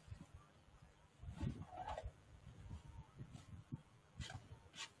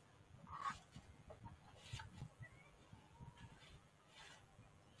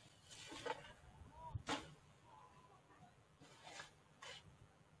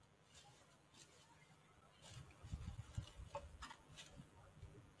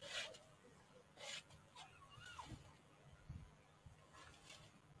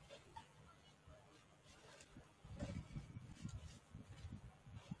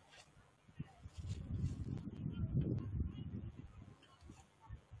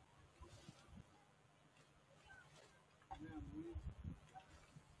 Man,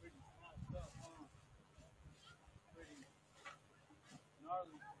 pretty hot stuff, huh? Pretty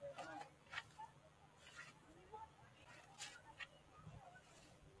gnarly.